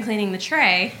husband's been cleaning the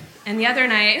tray. And the other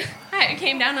night, I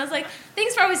came down and I was like,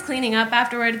 thanks for always cleaning up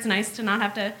afterward. It's nice to not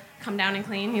have to come down and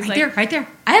clean. He's right there.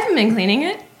 I haven't been cleaning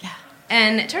it. Yeah.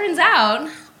 And it turns out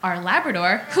our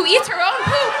Labrador, who eats her own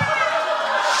poop,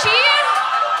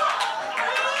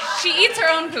 she eats her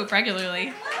own poop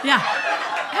regularly. Yeah.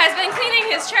 Has been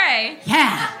cleaning his tray.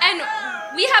 Yeah. And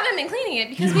we haven't been cleaning it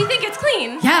because we think it's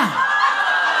clean. Yeah.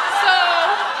 So.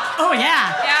 Oh,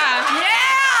 yeah. Yeah.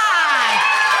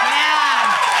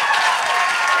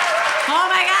 Oh,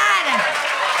 my God.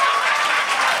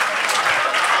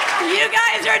 You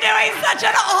guys are doing such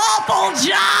an awful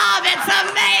job. It's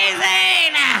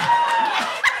amazing.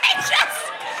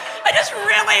 I just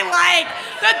really like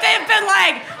that they've been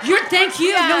like, thank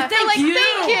you. Yeah, No, thank you.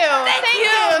 Thank you. Thank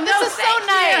you. This is so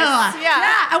nice. You.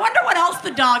 Yeah. I wonder what else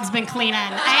the dog's been cleaning.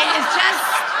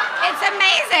 It's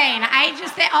amazing.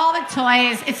 All the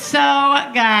toys. It's so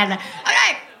good.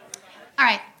 Okay. All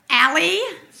right. Allie,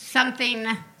 something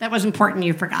that was important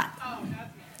you forgot.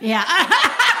 Yeah.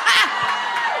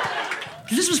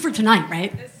 This was for tonight,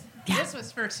 right? This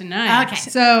was for tonight. Okay.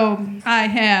 So I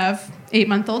have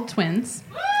 8-month-old twins.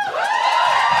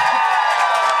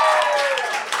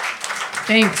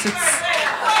 Thanks.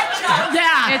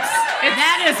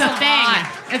 That is a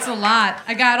thing. It's a lot.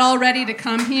 I got all ready to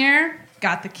come here.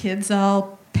 Got the kids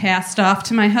all passed off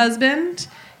to my husband.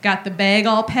 Got the bag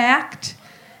all packed.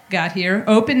 Got here,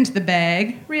 opened the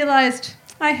bag, realized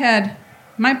I had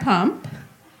my pump,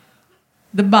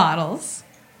 the bottles,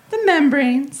 the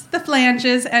membranes, the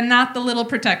flanges, and not the little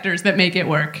protectors that make it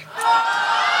work.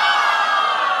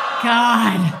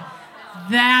 God,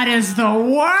 that is the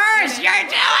worst. You're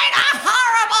doing a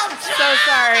horrible job. So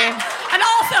sorry. And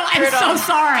also, I'm so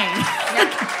sorry.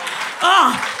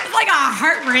 Oh, it's like a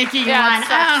heartbreaking one.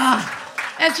 Oh,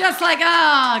 it's just like,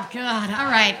 oh, God.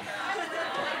 All right.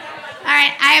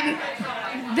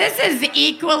 This is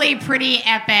equally pretty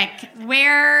epic.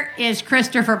 Where is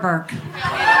Christopher Burke?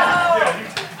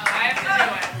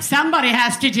 Somebody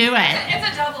has to do it.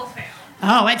 It's a double fail.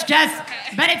 Oh, it's just,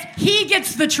 but he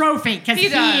gets the trophy because he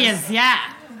is, yeah.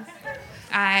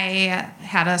 I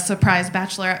had a surprise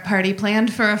bachelorette party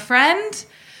planned for a friend.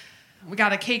 We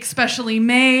got a cake specially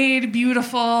made,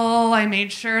 beautiful. I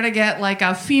made sure to get like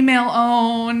a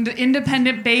female-owned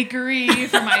independent bakery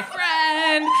for my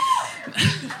friend.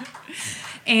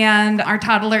 And our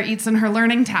toddler eats in her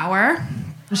learning tower.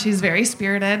 She's very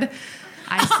spirited.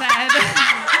 I said...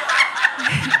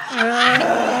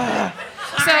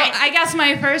 So I guess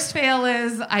my first fail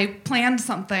is I planned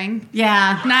something.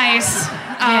 Yeah. Nice.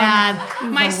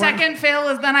 My second fail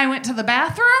is then I went to the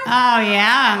bathroom. Oh,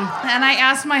 yeah. And I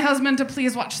asked my husband to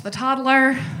please watch the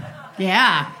toddler.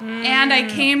 Yeah. And I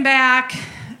came back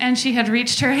and she had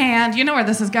reached her hand, you know where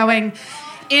this is going,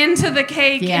 into the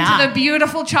cake, into the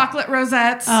beautiful chocolate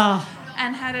rosettes,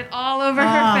 and had it all over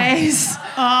her face.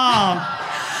 Oh.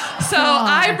 So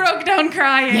I broke down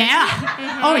crying. Yeah.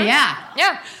 Mm-hmm. Oh, yeah.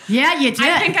 Yeah. Yeah, you did.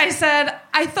 I think I said,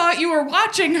 I thought you were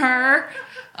watching her.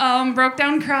 Broke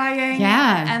down crying.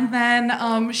 Yeah. And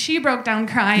then she broke down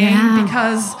crying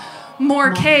because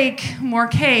more cake.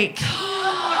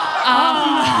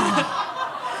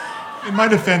 In my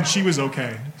defense, she was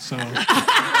okay. So.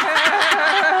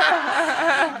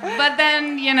 But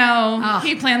then,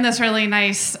 he planned this really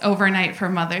nice overnight for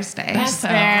Mother's Day. That's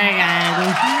very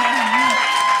good.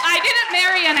 I didn't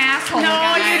marry an asshole. No,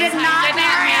 guys. you did not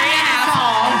marry an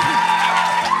asshole.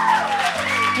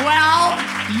 Well,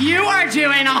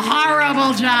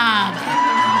 wonderful job.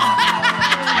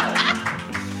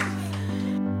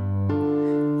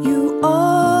 You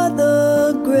are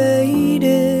the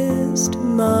greatest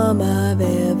mom I've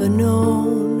ever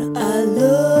known. I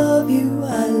love you,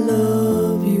 I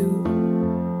love you.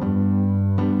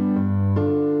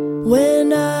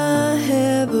 When I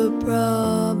have a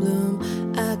problem,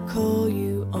 I call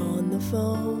you on the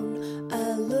phone.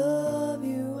 I love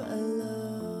you, I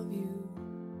love you.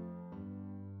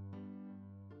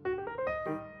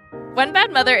 One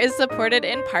Bad Mother is supported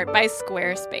in part by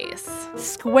Squarespace.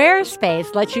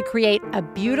 Squarespace lets you create a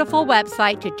beautiful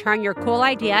website to turn your cool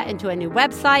idea into a new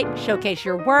website, showcase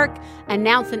your work,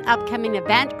 announce an upcoming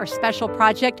event or special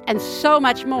project, and so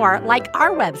much more, like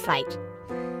our website.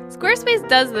 Squarespace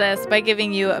does this by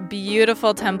giving you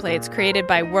beautiful templates created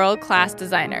by world-class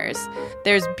designers.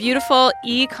 There's beautiful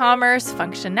e-commerce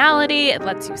functionality. It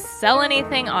lets you sell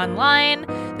anything online.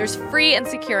 There's free and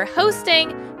secure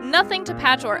hosting. Nothing to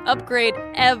patch or upgrade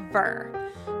ever.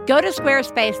 Go to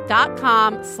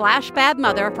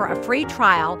squarespace.com/badmother for a free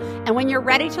trial. And when you're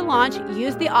ready to launch,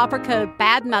 use the offer code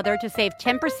BADMOTHER to save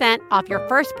 10% off your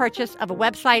first purchase of a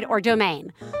website or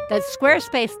domain. That's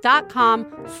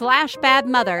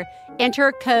squarespace.com/badmother.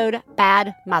 Enter code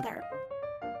BADMOTHER.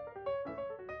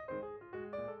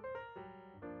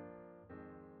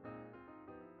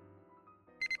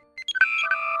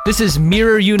 This is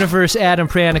Mirror Universe Adam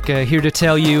Pranica here to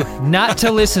tell you not to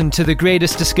listen to The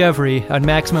Greatest Discovery on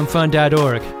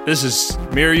MaximumFun.org. This is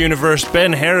Mirror Universe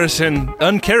Ben Harrison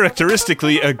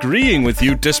uncharacteristically agreeing with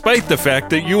you despite the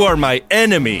fact that you are my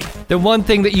enemy. The one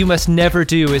thing that you must never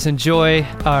do is enjoy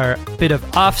our bit of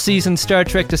off-season Star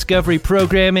Trek Discovery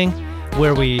programming,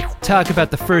 where we talk about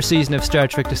the first season of Star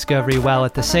Trek Discovery while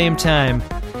at the same time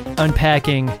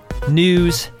unpacking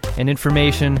news and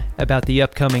information about the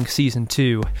upcoming Season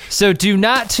 2. So do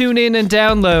not tune in and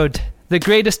download The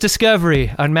Greatest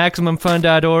Discovery on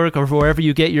MaximumFun.org or wherever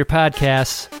you get your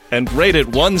podcasts. And rate it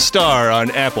 1 star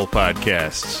on Apple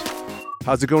Podcasts.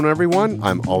 How's it going, everyone?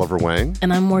 I'm Oliver Wang.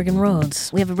 And I'm Morgan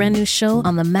Rhodes. We have a brand new show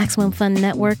on the Maximum Fun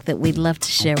Network that we'd love to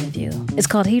share with you. It's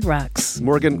called Heat Rocks.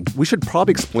 Morgan, we should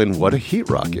probably explain what a heat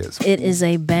rock is. It is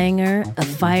a banger, a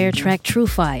fire track, true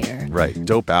fire. Right,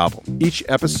 dope album. Each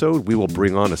episode, we will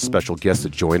bring on a special guest to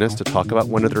join us to talk about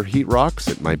one of their heat rocks.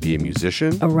 It might be a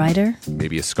musician. A writer.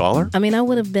 Maybe a scholar. I mean, I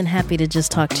would have been happy to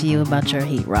just talk to you about your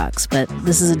heat rocks, but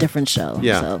this is a different show.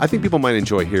 Yeah, so. I think people might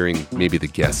enjoy hearing maybe the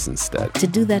guests instead. To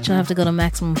do that, you'll have to go to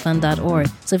MaximumFun.org.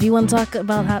 So if you want to talk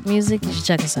about hot music, you should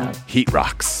check us out. Heat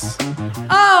Rocks.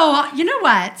 Oh, you know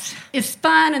what is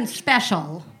fun and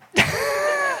special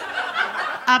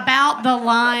about the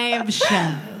live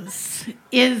shows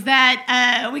is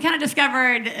that we kind of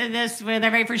discovered this with our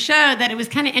very first show, that it was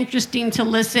kind of interesting to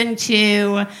listen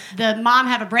to the mom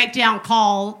have a breakdown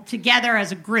call together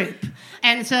as a group.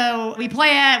 And so we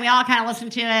play it, we all kind of listen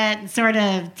to it and sort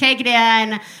of take it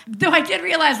in. Though I did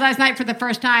realize last night for the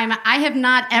first time, I have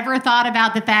not ever thought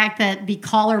about the fact that the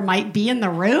caller might be in the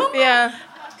room. Yeah.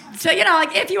 So, you know,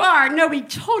 like, if you are, no, we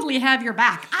totally have your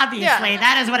back, obviously. Yeah.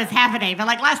 That is what is happening. But,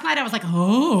 like, last night I was like,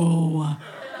 oh,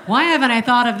 why haven't I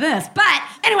thought of this? But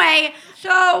anyway,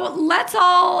 so let's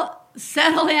all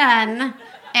settle in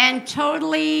and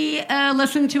totally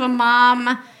listen to a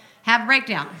mom have a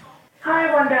breakdown.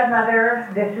 Hi, One Bad Mother.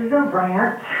 This is a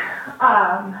rant.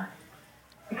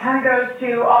 It kind of goes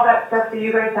to all that stuff that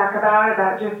you guys talk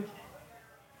about just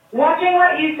watching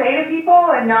what you say to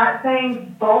people and not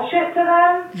saying bullshit to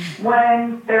them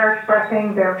when they're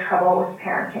expressing their trouble with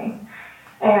parenting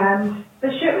and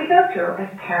the shit we go through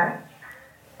as parents.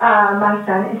 My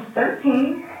son is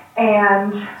 13,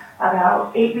 and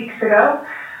about 8 weeks ago,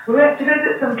 we went to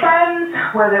visit some friends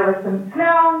where there was some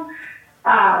snow.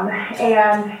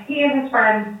 And he and his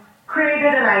friends created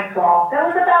an ice wall that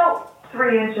was about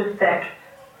 3 inches thick.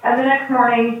 And the next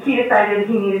morning, he decided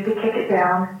he needed to kick it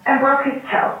down and broke his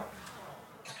toe.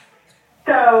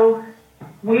 So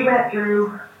we went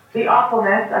through the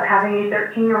awfulness of having a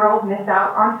 13-year-old miss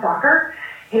out on soccer,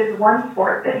 his one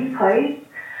sport that he plays,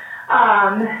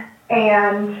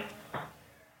 and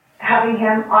having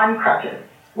him on crutches,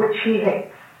 which he hates.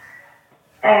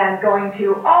 And going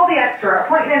to all the extra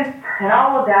appointments and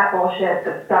all of that bullshit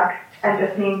that sucks and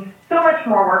just means so much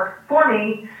more work for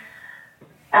me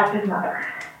as his mother.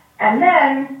 And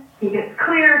then he gets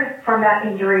cleared from that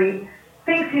injury,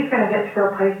 thinks he's going to get to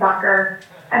go play soccer,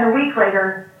 and a week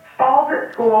later falls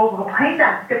at school while playing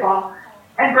basketball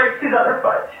and breaks his other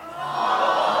foot.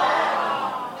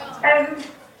 And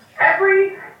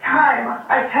every time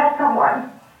I tell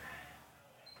someone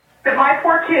that my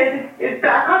poor kid is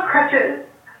back on crutches,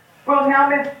 will now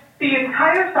miss the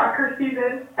entire soccer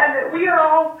season, and that we are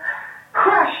all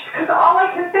crushed because all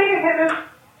I can say to him is,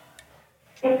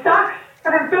 it sucks,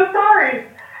 and I'm so sorry.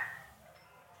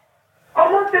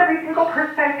 Almost every single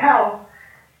person I tell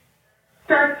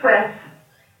starts with,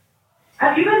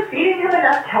 have you been feeding him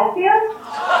enough calcium?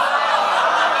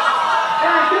 And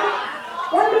I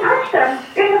just want to touch them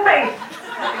in the face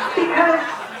because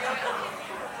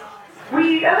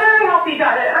we are a very healthy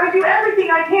diet, and I do everything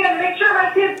I can to make sure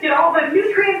my kids get all the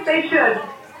nutrients they should.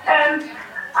 And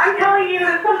I'm telling you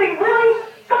that something really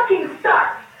fucking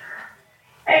sucks.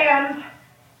 And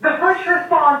the first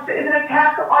response is an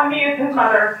attack on me as his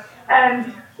mother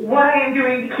and what I am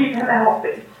doing to keep him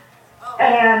healthy.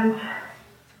 And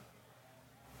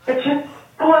it just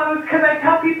blows because I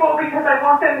tell people because I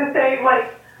want them to say,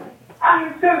 like,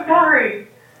 I'm so sorry,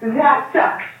 that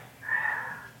sucks.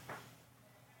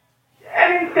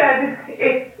 And instead,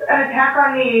 it's an attack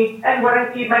on me and what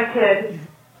I feed my kids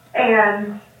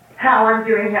and how I'm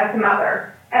doing as a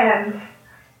mother. And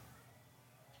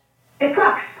it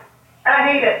sucks. And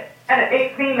I hate it. And it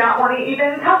makes me not want to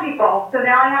even tell people. So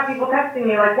now I have people texting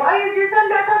me like, why is your son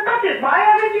back on budget? Why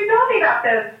haven't you told me about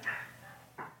this?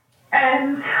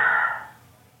 And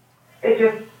it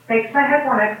just makes my head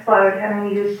want to explode. And I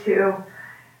needed to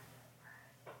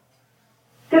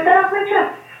get that off my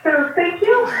chest. So thank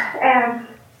you. And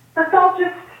let's all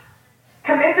just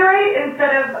commiserate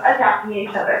instead of attacking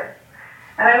each other.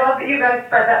 And I love that you guys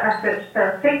spread that message.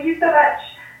 So thank you so much.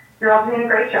 You're all doing a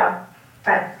great job.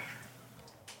 Bye.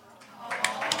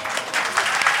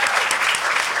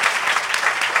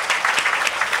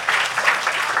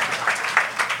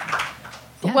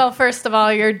 Yeah. Well, first of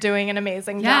all, you're doing an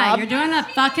amazing job. Yeah, you're doing a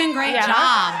fucking great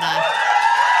job.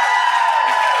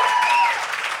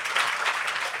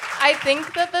 I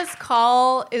think that this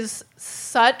call is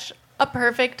such a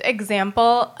perfect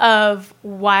example of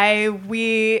why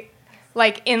we,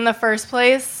 like, in the first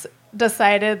place,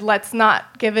 decided let's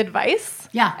not give advice.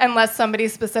 Yeah. Unless somebody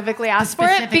specifically asks for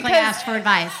it. Because asked for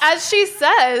advice. As she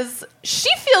says, she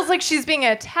feels like she's being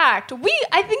attacked.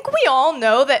 I think we all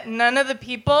know that none of the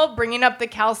people bringing up the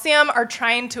calcium are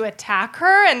trying to attack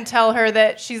her and tell her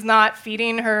that she's not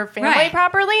feeding her family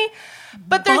properly.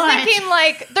 But they're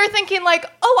thinking like,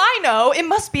 oh, I know, it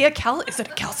must be is it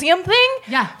a calcium thing?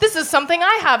 Yeah. This is something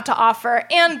I have to offer.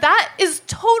 And that is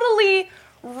totally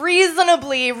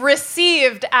reasonably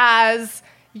received as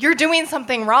you're doing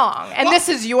something wrong and this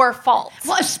is your fault.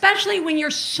 Well, especially when you're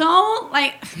so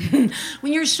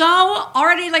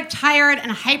already like tired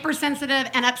and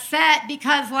hypersensitive and upset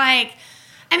because like,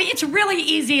 I mean, it's really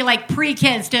easy, like,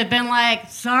 pre-kids to have been like,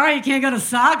 sorry, you can't go to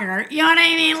soccer. You know what I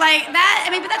mean? Like, that, I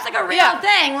mean, but that's like a real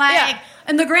thing. Like,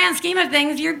 in the grand scheme of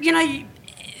things,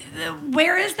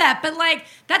 where is that? But, like,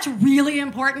 that's really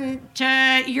important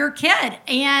to your kid.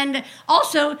 And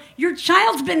also, your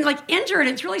child's been, like, injured.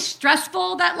 It's really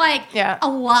stressful that, like, a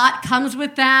lot comes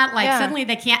with that. Like, suddenly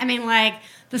they can't, I mean, like,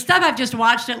 the stuff I've just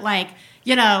watched at, like,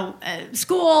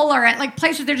 school or at like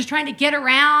places they're just trying to get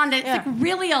around. It's like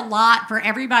really a lot for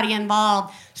everybody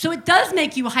involved. So it does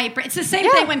make you hyper. It's the same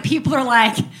thing when people are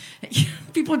like,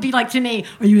 people would be like to me,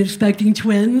 are you expecting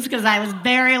twins? Because I was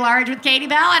very large with Katie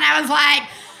Bell. And I was like,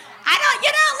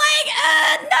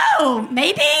 no,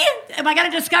 maybe. Am I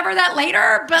going to discover that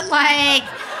later? But like,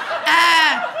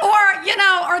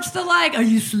 or it's the like, are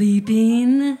you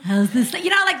sleeping? How's this?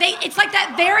 It's like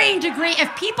that varying degree.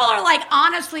 If people are like,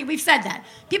 honestly, we've said that.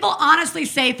 People honestly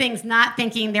say things not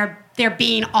thinking they're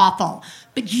being awful.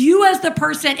 But you as the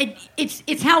person,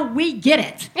 it's how we get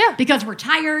it. Yeah. Because we're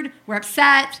tired, we're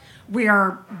upset,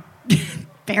 we're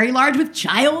very large with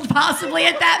child possibly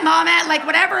at that moment, like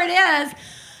whatever it is,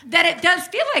 that it does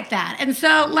feel like that. And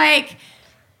so like,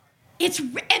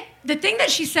 the thing that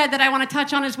she said that I want to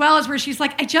touch on as well is where she's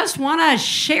like, I just want to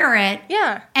share it.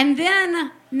 Yeah. And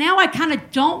then now I kind of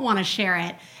don't want to share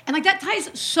it. And like that ties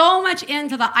so much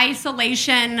into the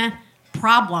isolation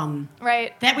problem.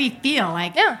 Right. That we feel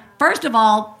like. Yeah. First of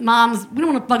all, moms, we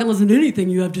don't want to fucking listen to anything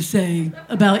you have to say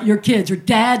about your kids. Or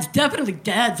dads, definitely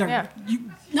dads are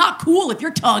not cool if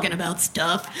you're talking about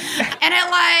stuff. And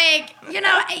it like,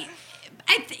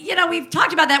 we've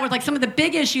talked about that with like some of the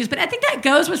big issues, but I think that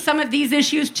goes with some of these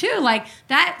issues too. Like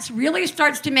that really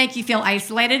starts to make you feel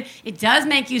isolated. It does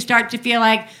make you start to feel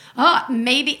like, oh,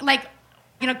 maybe like,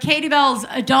 Katie Bell's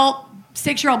adult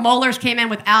 6-year-old molars came in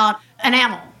without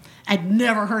enamel. I'd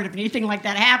never heard of anything like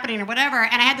that happening or whatever.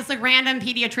 And I had this like random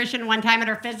pediatrician one time at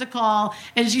her physical,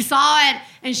 and she saw it,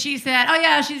 and she said, oh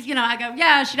yeah, she's, I go,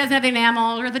 yeah, she doesn't have the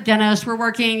enamel. We're the dentist. We're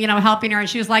working, helping her. And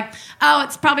she was like, oh,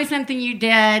 it's probably something you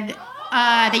did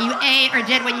that you ate or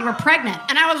did when you were pregnant.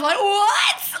 And I was like,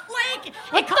 what?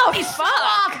 Like, it caught me so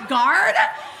off guard.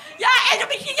 Yeah, and I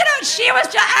mean, she was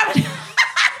just,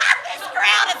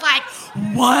 around. It's like,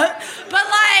 what? But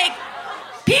like,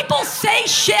 people say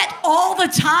shit all the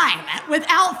time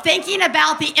without thinking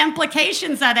about the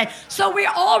implications of it. So we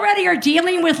already are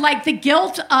dealing with like the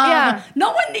guilt of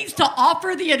no one needs to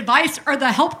offer the advice or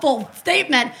the helpful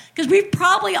statement because we've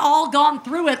probably all gone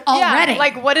through it already. Yeah,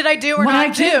 like what did I do or what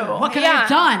not do? What could I have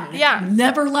done? Yeah.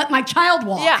 Never let my child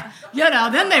walk. Yeah. You know,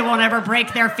 then they won't ever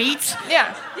break their feet.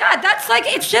 Yeah. Yeah, that's like,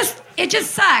 it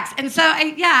just sucks. And so,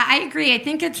 I agree. I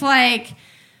think it's like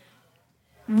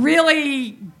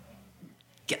really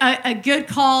a good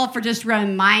call for just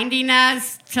reminding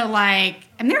us to like,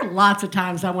 and there are lots of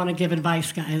times I want to give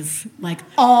advice, guys, like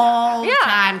all the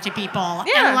time to people.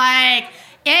 Yeah. And like,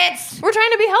 we're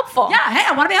trying to be helpful. Yeah, hey,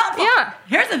 I want to be helpful. Yeah.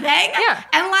 Here's the thing. Yeah.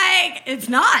 And like, it's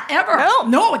not ever.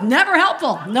 No, it's never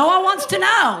helpful. No one wants to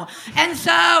know. And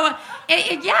so,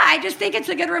 I just think it's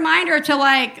a good reminder to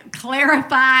like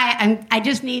clarify, and I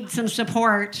just need some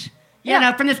support, you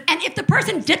know, from this. And if the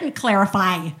person didn't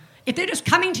clarify, if they're just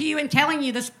coming to you and telling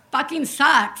you this fucking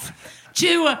sucks,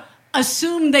 to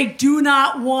assume they do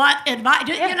not want advice,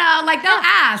 you know, like they'll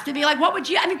ask to be like, what would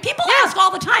you, I mean, people ask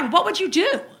all the time, what would you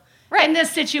do in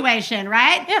this situation,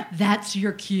 right? Yeah. That's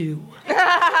your cue. To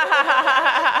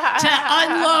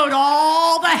unload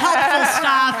all the helpful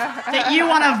stuff that you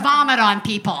want to vomit on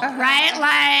people, right?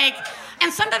 Like,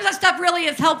 and sometimes that stuff really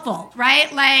is helpful,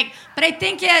 right? Like, but I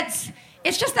think it's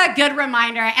just that good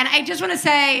reminder. And I just want to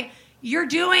say, you're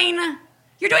doing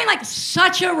like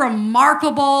such a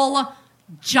remarkable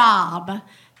job.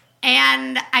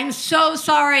 And I'm so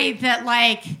sorry that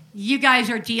like you guys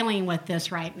are dealing with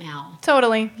this right now.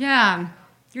 Totally. Yeah.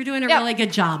 You're doing a really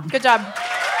good job. Good job.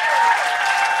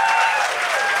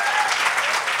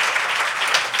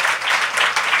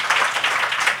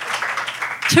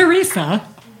 Teresa,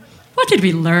 what did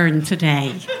we learn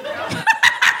today?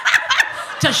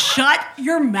 To shut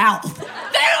your mouth.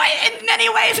 In many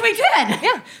ways we did.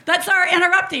 Yeah. That's our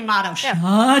interrupting motto.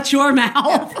 Shut your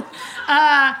mouth.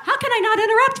 How can I not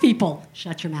interrupt people?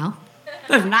 Shut your mouth.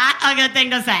 That's not a good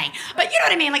thing to say. But you know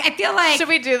what I mean? Like, I feel like... Should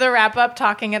we do the wrap-up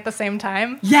talking at the same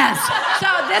time? Yes. So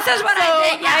this is what I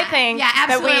think. Yeah, I think yeah,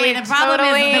 absolutely. The problem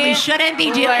is that we shouldn't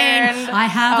be doing... I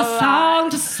have a song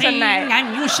to sing tonight.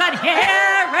 And you should hear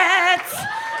it.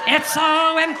 It's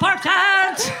so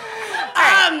important.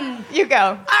 You go.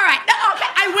 All right. No,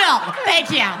 okay, I will.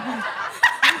 Thank you.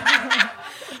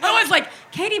 I was like,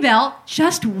 Katie Bell,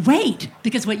 just wait,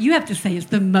 because what you have to say is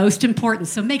the most important,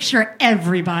 so make sure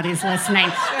everybody's listening.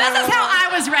 This is how I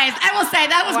was raised. I will say,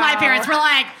 that was my parents. Were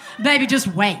like, baby, just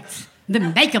wait.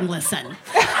 Then make them listen.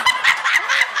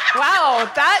 Wow,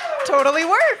 that totally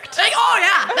worked. Like, oh,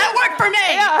 yeah, that worked for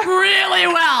me really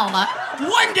well.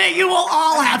 One day you will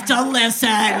all have to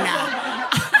listen.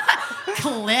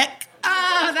 Click.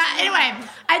 Anyway,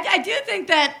 I do think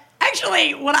that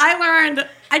actually what I learned,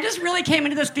 I just really came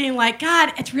into this being like,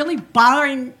 God, it's really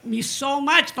bothering me so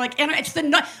much. Like, and it's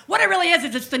the what it really is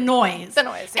it's the noise. The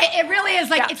noise. Yeah. It really is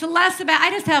like it's less about. I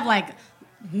just have like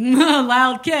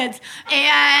loud kids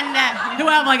and who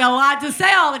have like a lot to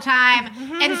say all the time.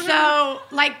 And so,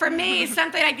 like for me,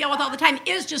 something I deal with all the time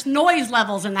is just noise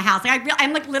levels in the house. Like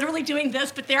I'm like literally doing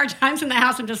this, but there are times in the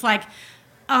house I'm just like,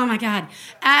 oh my God.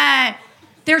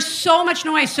 There's so much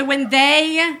noise. So when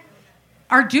they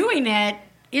are doing it,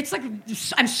 it's like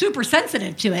I'm super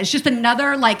sensitive to it. It's just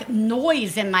another like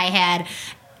noise in my head.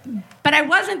 But I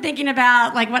wasn't thinking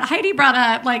about like what Heidi brought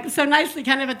up like so nicely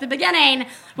kind of at the beginning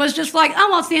was just like, oh,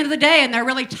 well, it's the end of the day and they're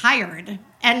really tired.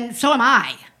 And so am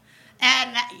I.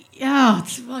 And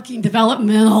it's fucking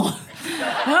developmental.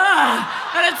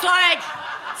 And it's like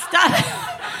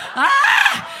stuff.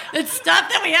 It's stuff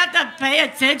that we have to pay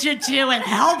attention to and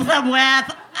help them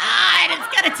with. And it's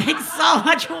going to take so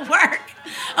much work,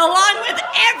 along with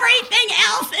everything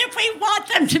else, if we want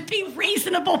them to be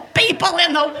reasonable people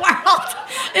in the world.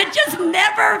 It just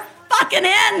never fucking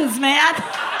ends, man.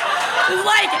 It's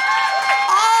like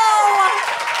all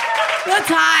the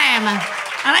time.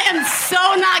 And I am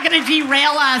so not going to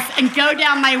derail us and go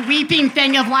down my weeping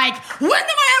thing of like, when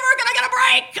am I ever going to get a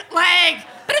break? Like...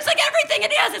 But it's like everything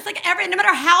it is. It's like no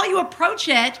matter how you approach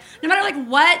it, no matter like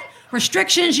what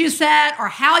restrictions you set or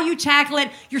how you tackle it,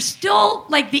 you're still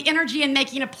like the energy in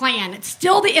making a plan. It's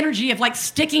still the energy of like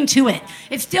sticking to it.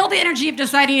 It's still the energy of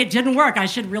deciding it didn't work. I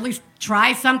should really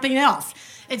try something else.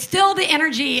 It's still the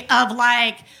energy of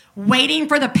like waiting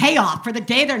for the payoff for the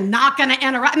day they're not going to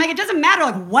interrupt. I mean, it doesn't matter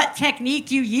like what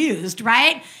technique you used,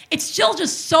 right? It's still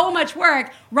just so much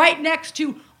work right next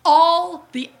to all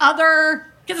the other.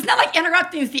 Because it's not like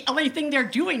interrupting is the only thing they're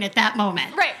doing at that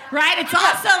moment. Right. Right? It's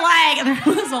also like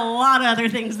there was a lot of other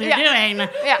things they're doing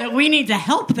that we need to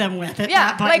help them with at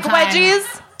that point like in time.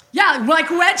 wedgies. Yeah, like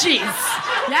wedgies.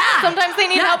 Yeah. Sometimes they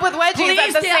need help with wedgies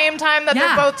at the same time that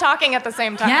they're both talking at the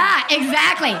same time. Yeah,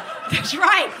 exactly. That's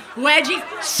right. Wedgies,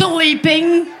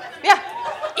 sleeping. Yeah.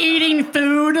 Eating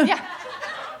food. Yeah.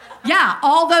 Yeah,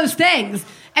 all those things.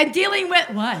 And dealing with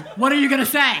what? What are you going to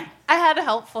say? I had a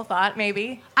helpful thought,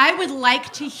 maybe. I would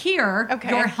like to hear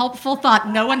your helpful thought.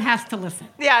 No one has to listen.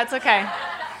 Yeah, it's okay.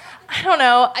 I don't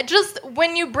know. Just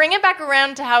when you bring it back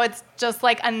around to how it's just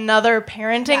like another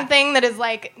parenting thing that is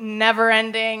like never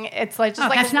ending. It's like just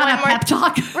like that's not a pep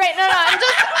talk. Right? No.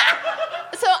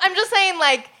 I'm just saying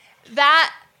like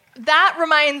that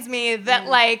reminds me that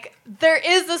like there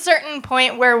is a certain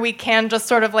point where we can just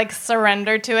sort of like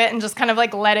surrender to it and just kind of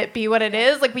like let it be what it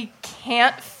is. Like we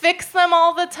can't fix them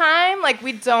all the time. Like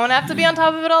we don't have to be on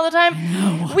top of it all the time.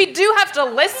 We do have to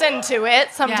listen to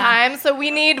it sometimes. So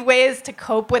we need ways to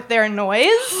cope with their noise.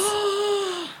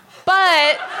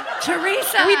 But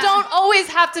Teresa, we don't always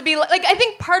have to be like, I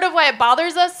think part of why it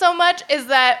bothers us so much is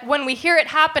that when we hear it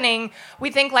happening,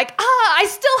 we think like, I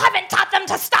still haven't taught them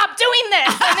to stop doing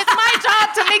this. And it's my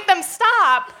job to make them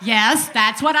stop. Yes,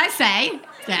 that's what I say.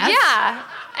 Yes. Yeah.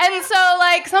 And so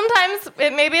like sometimes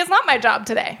maybe it's not my job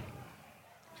today.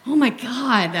 Oh my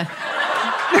God.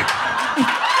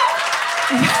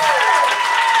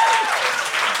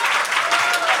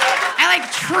 I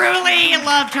like truly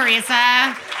love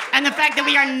Teresa and the fact that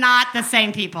we are not the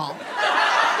same people.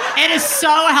 It is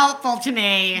so helpful to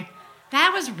me.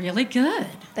 That was really good.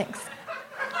 Thanks.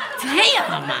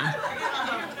 Damn.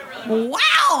 Wow,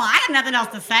 I have nothing else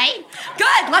to say.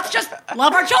 Good, let's just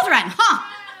love our children, huh?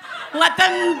 Let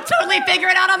them totally figure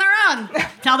it out on their own.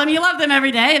 Tell them you love them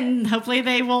every day, and hopefully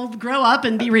they will grow up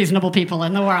and be reasonable people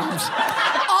in the world.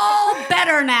 All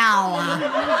better now.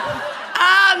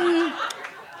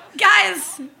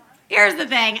 Guys, here's the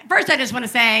thing. First, I just want to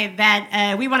say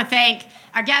that we want to thank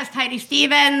our guest, Heidi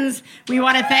Stevens. We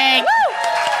want to thank...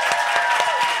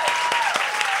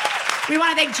 We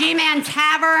want to thank G-Man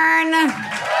Tavern.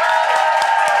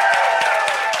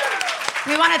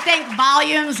 We want to thank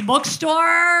Volumes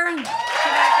Bookstore.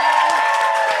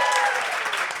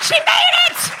 She made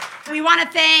it! We want to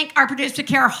thank our producer,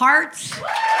 Kara Hart.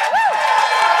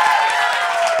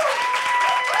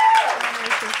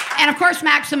 And of course,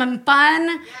 Maximum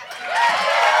Fun.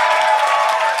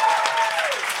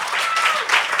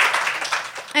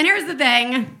 And here's the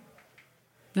thing.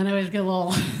 Then I always get a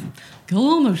little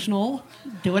emotional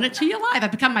doing it to you live.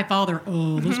 I've become my father.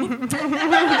 Oh, this one.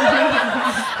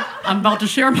 I'm about to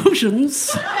share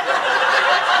emotions.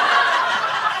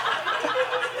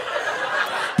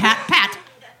 Pat,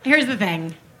 here's the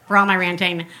thing. For all my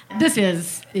ranting, this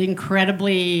is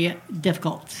incredibly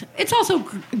difficult. It's also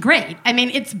great. I mean,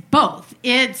 it's both.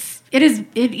 It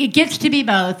gets to be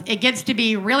both. It gets to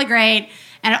be really great,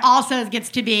 and it also gets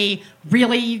to be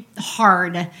really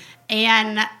hard.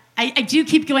 And I do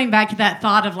keep going back to that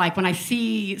thought of like when I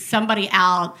see somebody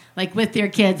out like with their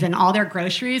kids and all their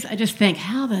groceries, I just think,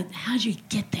 how'd you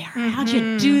get there? How'd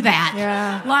you do that?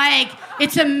 Yeah. Like,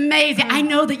 it's amazing. I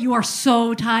know that you are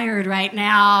so tired right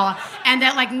now and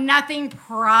that like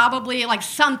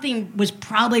something was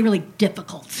probably really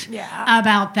difficult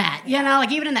about that. You know,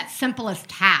 like even in that simplest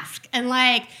task. And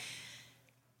like,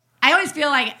 I always feel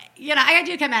like, you know, I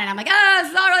do come in and I'm like, this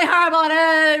is all really horrible and it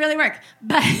doesn't really work.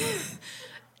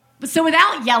 So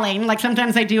without yelling, like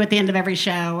sometimes I do at the end of every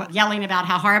show, yelling about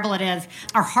how horrible it is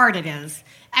or hard it is,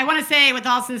 I want to say with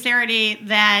all sincerity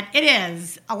that it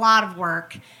is a lot of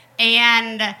work.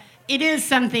 And it is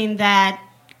something that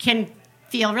can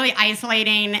feel really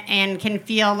isolating and can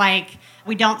feel like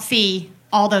we don't see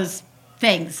all those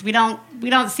things. We don't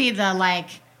see the like...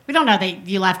 We don't know that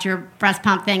you left your breast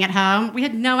pump thing at home. We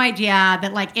had no idea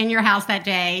that, like, in your house that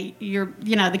day,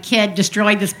 the kid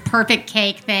destroyed this perfect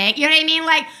cake thing. You know what I mean?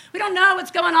 Like, we don't know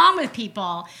what's going on with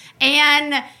people.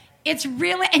 And it's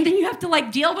really... And then you have to,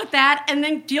 like, deal with that and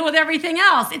then deal with everything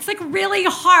else. It's, like, really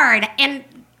hard. And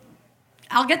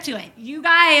I'll get to it. You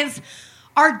guys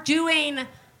are doing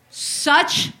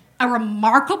such a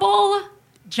remarkable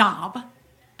job,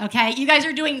 okay? You guys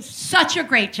are doing such a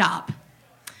great job.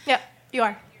 Yep, you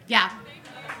are. Yeah.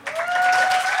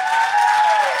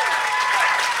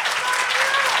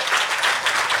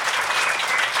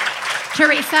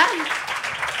 Teresa,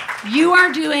 you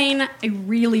are doing a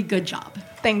really good job.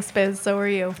 Thanks, Biz. So are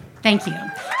you. Thank you.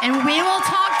 And we will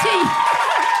talk to you.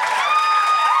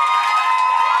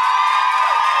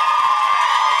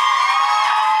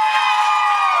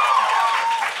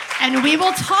 And we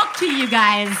will talk to you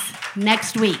guys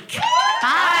next week.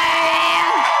 Bye.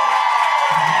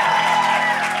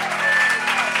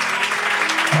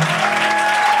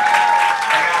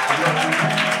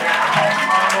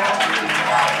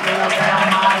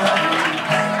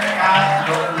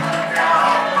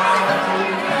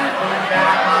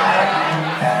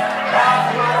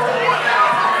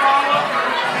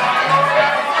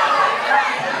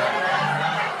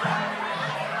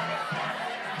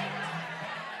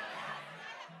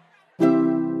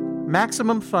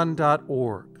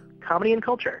 MaximumFun.org. Comedy and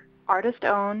culture. Artist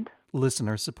owned.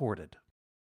 Listener supported.